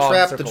Atomic set a Dog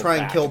trap to circles try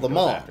and back kill and the goes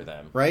mom, after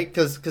them. right?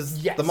 Because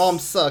Yes. the mom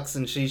sucks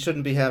and she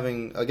shouldn't be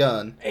having a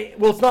gun.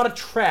 Well, it's not a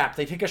trap.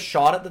 They take a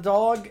shot at the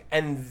dog,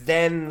 and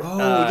then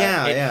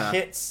it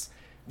hits.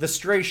 The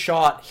stray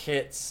shot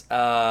hits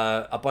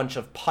a bunch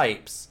of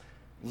pipes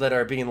that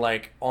are being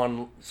like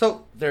on.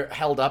 So They're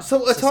held up.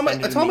 So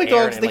suspended Atomic in the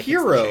air, Dog's and the it, like,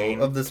 hits hero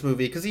chain. of this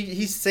movie because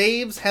he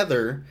saves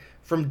Heather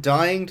from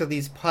dying to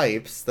these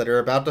pipes that are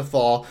about to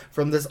fall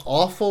from this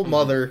awful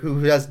mother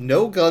who has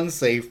no gun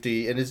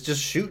safety and is just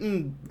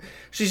shooting.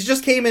 She's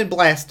just came in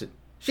blasted.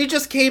 She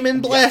just came in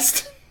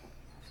blasted.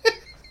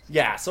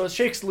 Yeah, so it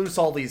shakes loose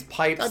all these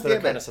pipes God that are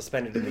damn kind it. of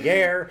suspended in the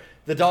air.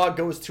 The dog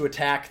goes to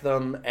attack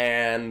them,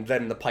 and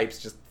then the pipes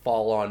just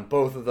fall on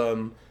both of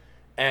them.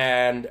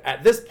 And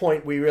at this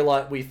point,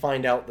 we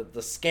find out that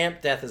the Scamp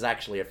death is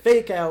actually a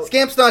fake out.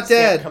 Scamp's not Scamp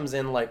dead. comes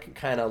in like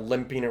kind of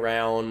limping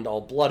around,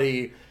 all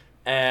bloody,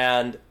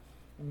 and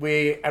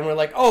we're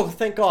like, oh,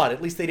 thank God!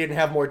 At least they didn't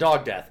have more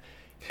dog death.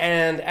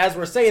 And as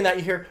we're saying that,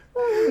 you hear,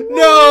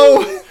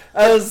 No!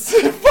 as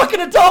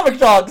fucking atomic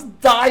dog's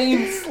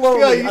dying slowly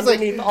Yeah, he's like,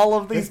 underneath all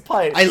of these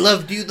pipes. I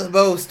loved you the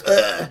most.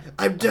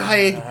 I'm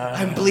dying.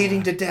 I'm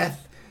bleeding to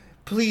death.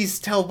 Please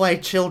tell my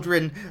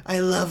children I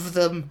love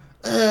them.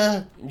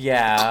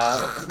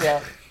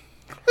 Yeah.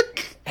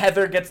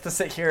 Heather gets to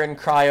sit here and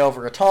cry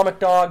over Atomic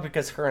Dog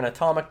because her and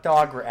Atomic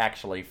Dog were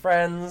actually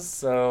friends.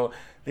 So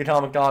the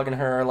Atomic Dog and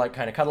her are like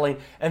kind of cuddling,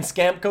 and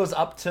Scamp goes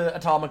up to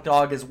Atomic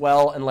Dog as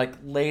well and like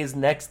lays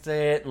next to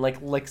it and like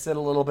licks it a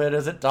little bit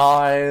as it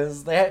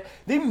dies. They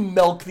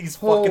milk these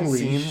fucking Holy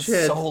scenes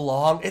shit. so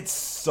long. It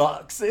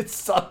sucks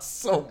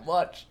so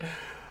much.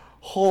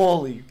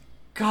 Holy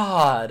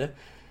God.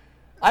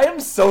 I am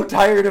so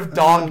tired of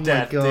dog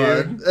death,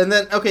 dude. And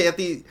then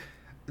okay,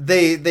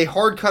 they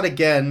hard cut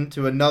again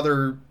to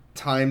another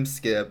time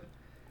skip,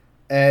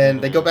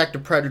 and they go back to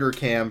Predator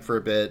Cam for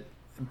a bit,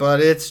 but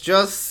it's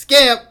just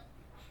Scamp.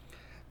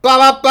 Ba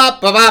ba ba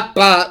ba ba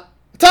ba.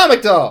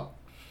 Atomic Dog.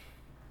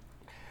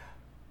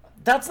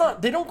 That's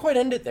not. They don't quite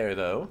end it there,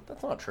 though.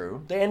 That's not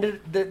true. They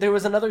ended. There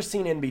was another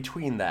scene in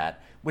between that,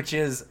 which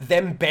is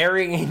them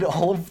burying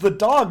all of the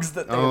dogs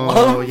that they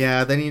love. Oh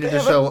yeah, they needed They to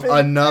have a show big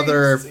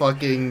another scene.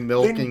 fucking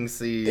milking They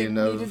scene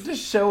needed of. to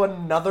show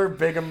another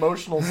big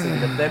emotional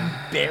scene of them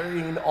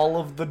burying all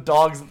of the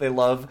dogs that they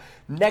love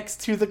next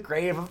to the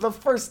grave of the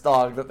first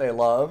dog that they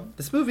love.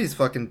 This movie's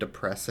fucking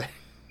depressing.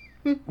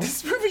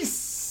 This movie's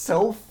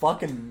so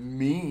fucking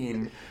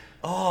mean.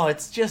 Oh,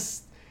 it's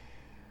just.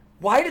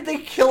 Why did they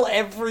kill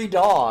every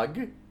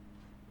dog?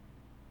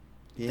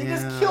 They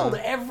just killed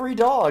every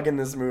dog in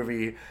this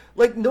movie.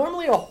 Like,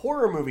 normally a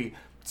horror movie...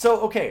 So,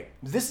 okay,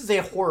 this is a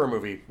horror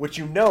movie, which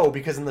you know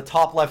because in the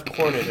top left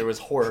corner there was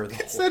horror.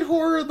 It said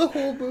horror the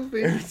whole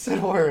movie. It said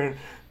horror.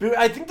 But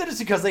I think that it's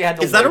because they had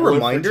to Is that a label it for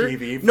reminder?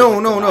 TV for, No.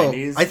 like, the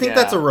 90s. I think Yeah.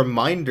 that's a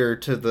reminder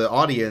to the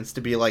audience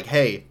to be like,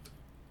 hey,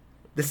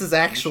 this is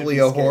actually be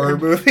a horror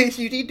scared. movie.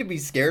 You need to be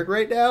scared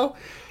right now.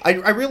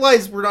 I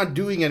realize we're not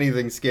doing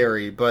anything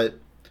scary, but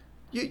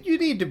you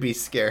need to be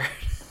scared.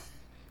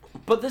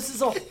 But this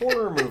is a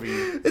horror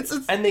movie. It's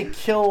And they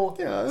kill...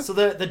 Yeah. So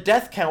the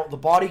death count, the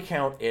body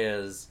count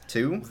is...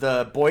 2?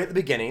 The boy at the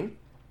beginning,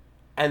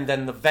 and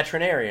then the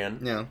veterinarian,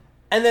 Yeah.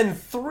 and then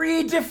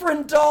 3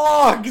 different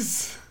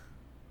dogs!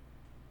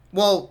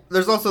 Well,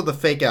 there's also the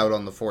fake out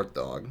on the 4th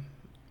dog.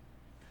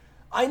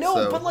 I know,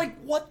 So- but like,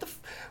 what the...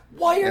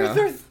 Why are Yeah.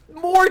 there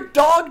more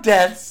dog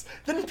deaths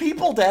than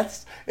people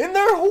deaths in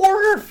their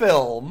horror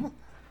film?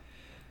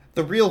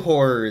 The real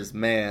horror is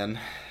man.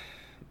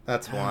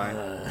 That's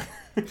why.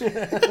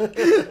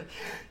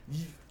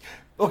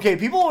 Okay,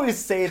 people always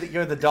say that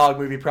you're the dog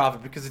movie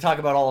prophet because you talk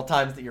about all the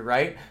times that you're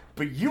right,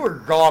 but you were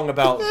wrong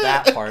about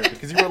that part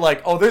because you were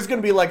like, oh, there's going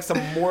to be like some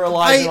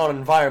moralizing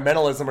on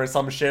environmentalism or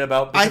some shit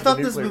about I because of thought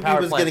the this nuclear movie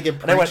power was plant. gonna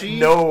get And I went, preachy.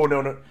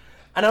 no.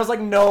 And I was like,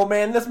 no,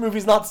 man, this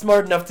movie's not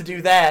smart enough to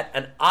do that.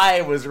 And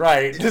I was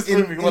right. This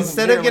movie wasn't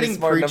Instead of nearly getting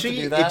smart enough to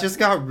preachy, do that. it just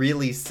got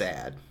really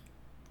sad.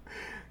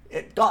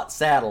 It got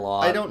sad a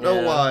lot. I don't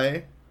know yeah.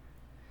 why.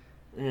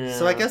 Yeah.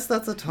 So I guess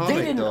that's Atomic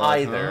They didn't Dog,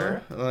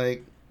 either. huh?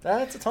 Like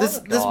That's Atomic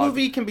this Dog.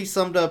 movie can be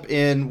summed up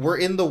in we're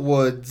in the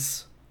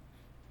woods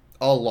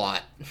a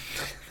lot.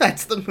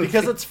 That's the movie.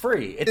 Because it's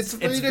free. It's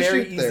free to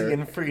very shoot easy there.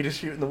 and free to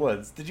shoot in the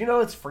woods. Did you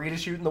know it's free to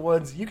shoot in the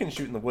woods? You can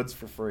shoot in the woods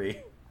for free.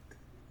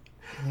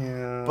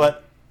 Yeah.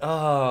 But,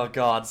 oh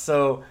god,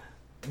 so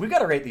we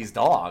gotta rate these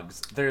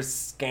dogs. There's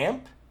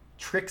Scamp,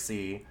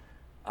 Trixie,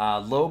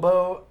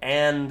 Lobo,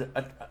 and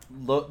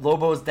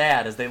Lobo's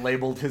dad, as they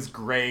labeled his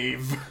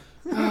grave.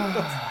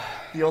 That's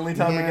the only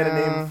time we get a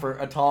Yeah. name for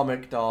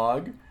Atomic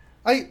Dog.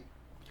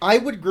 I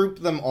would group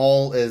them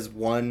all as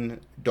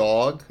one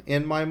dog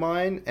in my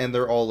mind, and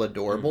they're all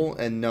adorable,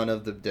 and none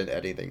of them did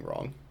anything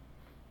wrong.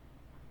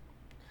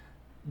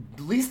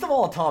 Least of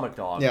all Atomic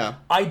Dog. Yeah.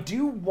 I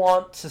do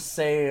want to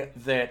say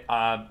that,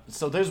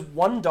 so there's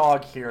one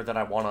dog here that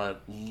I want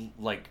to,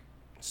 like,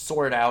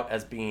 sort out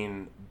as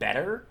being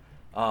better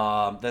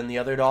than the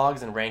other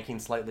dogs and ranking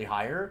slightly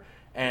higher,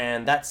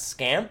 and that's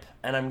Scamp,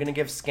 and I'm going to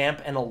give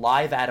Scamp an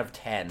alive out of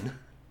 10.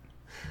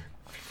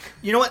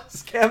 You know what?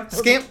 Scamp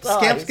Scamp gets a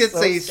Scamp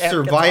gets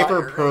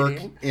survivor higher perk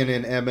rating. in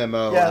an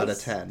MMO Yes. out of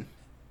 10.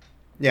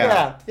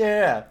 Yeah.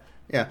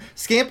 Yeah.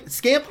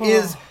 Scamp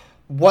is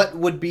what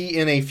would be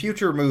in a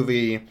future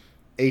movie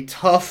a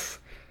tough,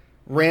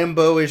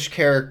 Rambo-ish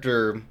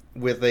character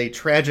with a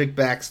tragic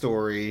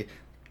backstory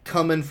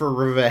coming for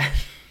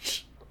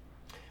revenge.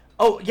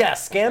 Oh, yeah,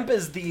 Scamp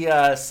is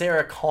the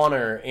Sarah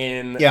Connor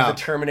in the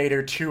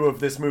Terminator 2 of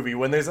this movie.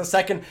 When there's a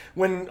second...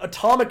 When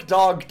Atomic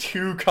Dog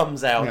 2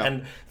 comes out,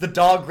 and the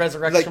dog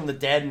resurrects from the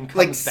dead and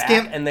comes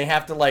back, and they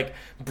have to, like,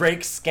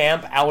 break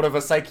Scamp out of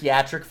a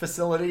psychiatric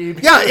facility.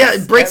 Yeah,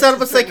 it breaks out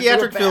of a Scamp's just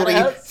psychiatric turned into a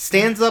facility, badass.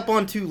 stands up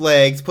on 2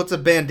 legs, puts a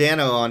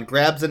bandana on,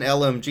 grabs an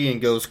LMG, and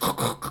goes...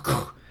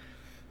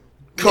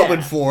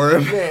 coming for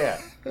him. Yeah.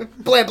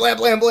 Blam, blam,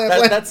 blam, blam,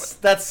 blam.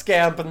 That's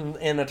Scamp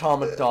in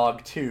Atomic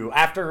Dog 2.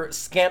 After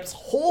Scamp's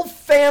whole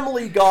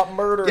family got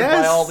murdered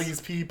by all these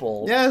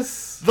people.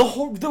 Yes.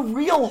 The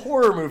real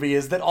horror movie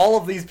is that all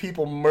of these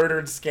people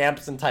murdered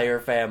Scamp's entire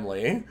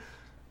family.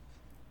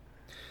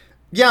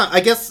 Yeah, I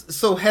guess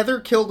so. Heather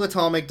killed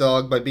Atomic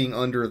Dog by being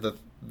under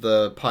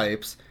the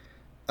pipes.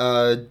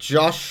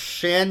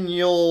 Josh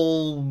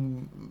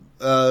Shaniel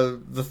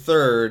the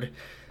third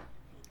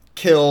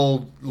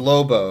killed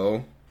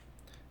Lobo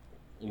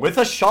with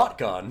a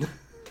shotgun.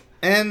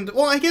 And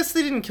well, I guess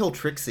they didn't kill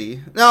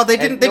Trixie. No, they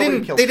didn't. They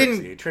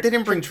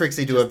didn't bring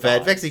Trixie to a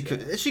vet. She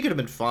could have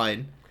been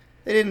fine.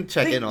 They didn't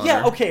check in on her.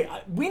 Yeah, okay.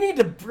 We need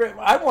to.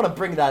 I want to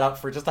bring that up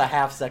for just a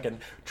half second.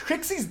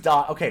 Trixie's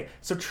Okay,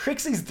 so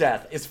Trixie's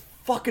death is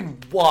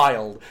fucking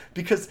wild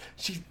because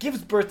she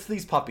gives birth to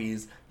these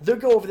puppies. They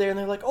go over there and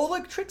they're like, "Oh,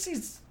 look,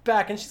 Trixie's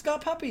back and she's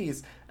got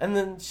puppies." And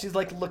then she's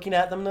like looking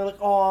at them and they're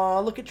like,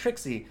 "Oh, look at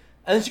Trixie."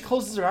 And then she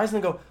closes her eyes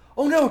and they go,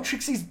 "Oh no,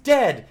 Trixie's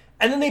dead."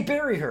 And then they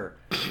bury her.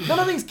 None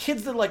of these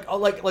kids that like, oh,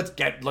 like let's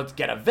get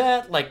a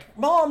vet. Like,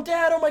 Mom,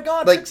 Dad, oh my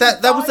God, like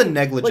Trixie's that was a dying.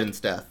 negligence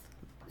death.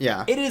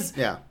 Yeah, it is.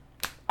 Yeah.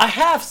 A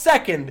half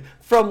second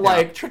from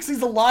like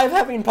Trixie's alive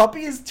having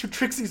puppies to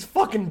Trixie's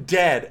fucking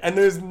dead, and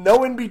there's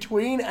no in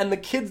between, and the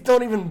kids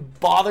don't even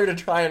bother to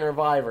try and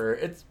revive her.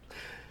 It's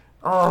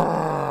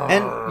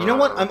and you know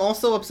what? I'm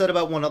also upset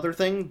about one other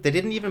thing. They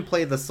didn't even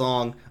play the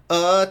song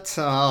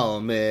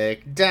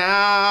Atomic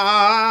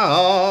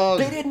Dog.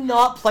 They did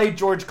not play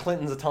George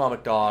Clinton's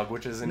Atomic Dog,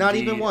 which is not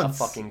even once.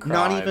 A fucking crime.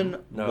 Not even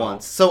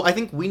once. So I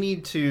think we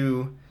need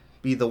to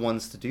be the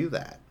ones to do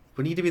that.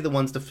 We need to be the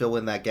ones to fill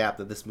in that gap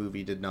that this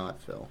movie did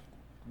not fill.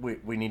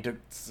 We need to.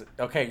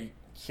 Okay,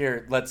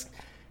 here let's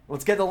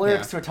get the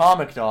lyrics to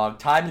Atomic Dog.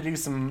 Time to do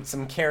some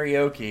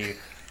karaoke.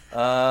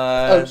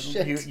 Oh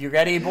shit! You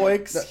ready,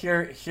 boys? No.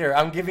 Here.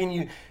 I'm giving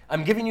you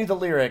the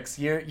lyrics.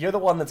 You're the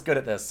one that's good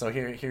at this. So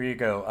here you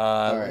go.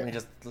 Let me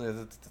just.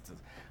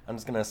 I'm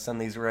just gonna send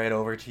these right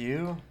over to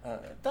you.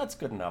 That's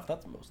good enough.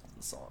 That's most of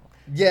the song.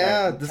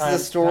 Yeah, right, this is the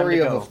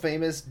story of a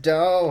famous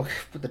dog.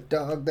 But the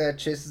dog that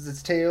chases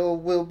its tail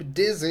will be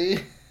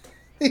dizzy.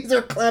 These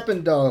are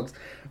clapping dogs,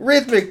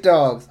 rhythmic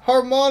dogs,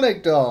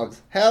 harmonic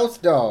dogs, house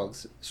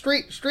dogs,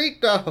 street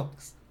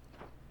dogs.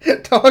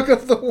 Dog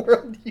of the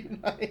world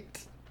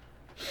unite.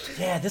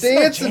 Yeah, this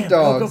dancing is my jam.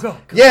 dogs. Go,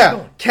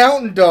 yeah,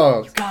 counting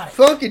dogs. You got it.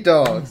 Funky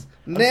dogs,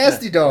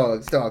 nasty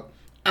dogs.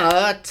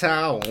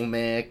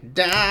 Atomic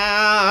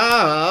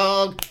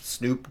Dog,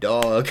 Snoop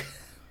Dogg.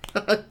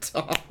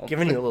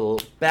 Giving you a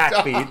little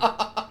backbeat.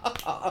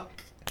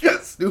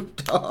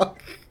 Snoop Dogg.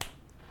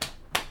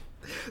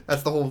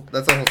 That's the whole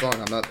song.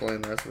 I'm not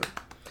playing the rest of it.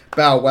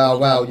 Bow wow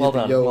wow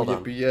yippee yo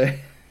yippee yay.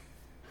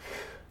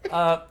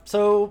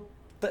 So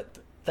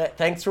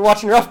thanks for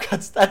watching Rough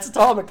Cuts. That's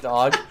Atomic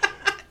Dog.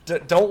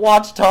 Don't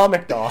watch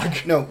Atomic Dog.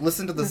 No,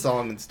 listen to the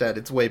song instead.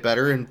 It's way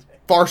better and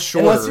far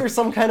shorter. Unless you're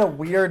some kind of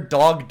weird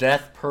dog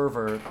death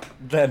pervert,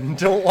 then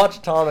don't watch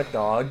Atomic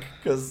Dog,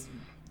 because,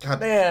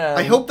 man.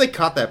 I hope they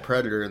caught that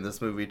Predator in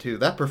this movie, too.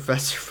 That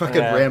Professor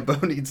fucking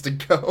Rambo needs to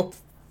go.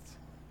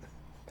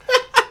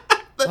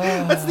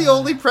 That's the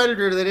only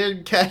Predator they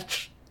didn't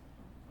catch.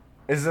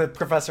 Is it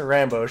Professor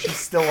Rambo? She's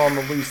still on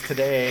the loose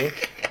today.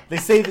 They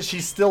say that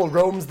she still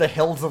roams the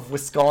hills of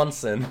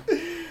Wisconsin.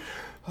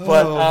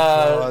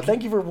 But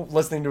thank you for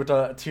listening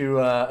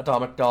to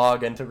Atomic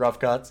Dog and to Rough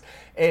Cuts.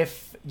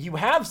 If you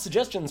have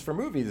suggestions for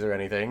movies or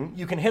anything,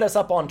 you can hit us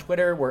up on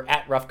Twitter. We're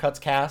at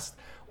RoughCutsCast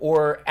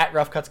or at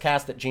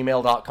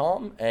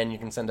roughcutscast@gmail.com, and you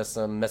can send us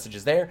some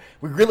messages there.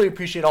 We really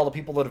appreciate all the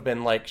people that have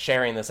been like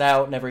sharing this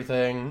out and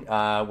everything,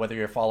 whether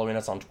you're following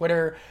us on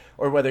Twitter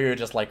or whether you're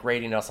just like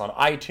rating us on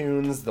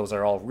iTunes. Those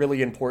are all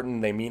really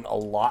important. They mean a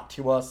lot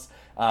to us.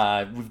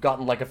 We've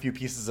gotten like a few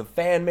pieces of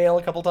fan mail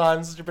a couple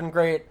times, which have been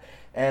great.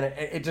 And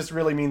it just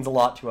really means a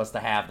lot to us to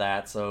have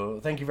that. So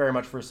thank you very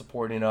much for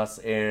supporting us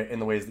in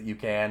the ways that you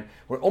can.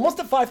 We're almost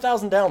at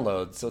 5,000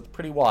 downloads, so it's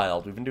pretty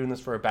wild. We've been doing this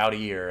for about a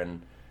year,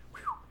 and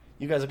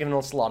you guys have given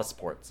us a lot of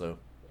support, so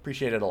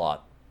appreciate it a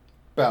lot.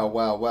 Bow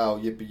wow wow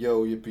yippee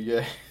yo yippee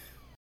yay.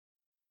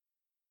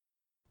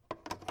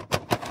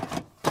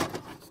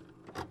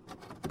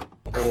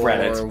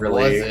 Credits,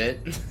 really. Was it?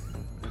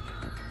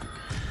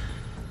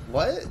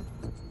 What?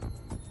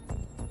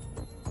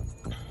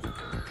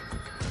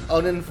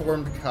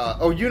 Uninformed cop.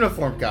 Oh,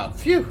 uniformed cop.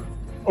 Phew.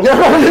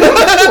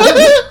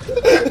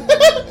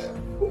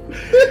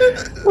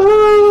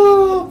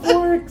 Oh,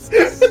 Forks.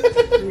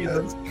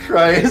 Jesus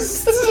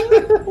Christ.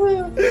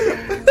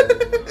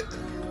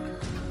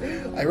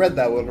 I read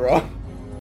that one wrong.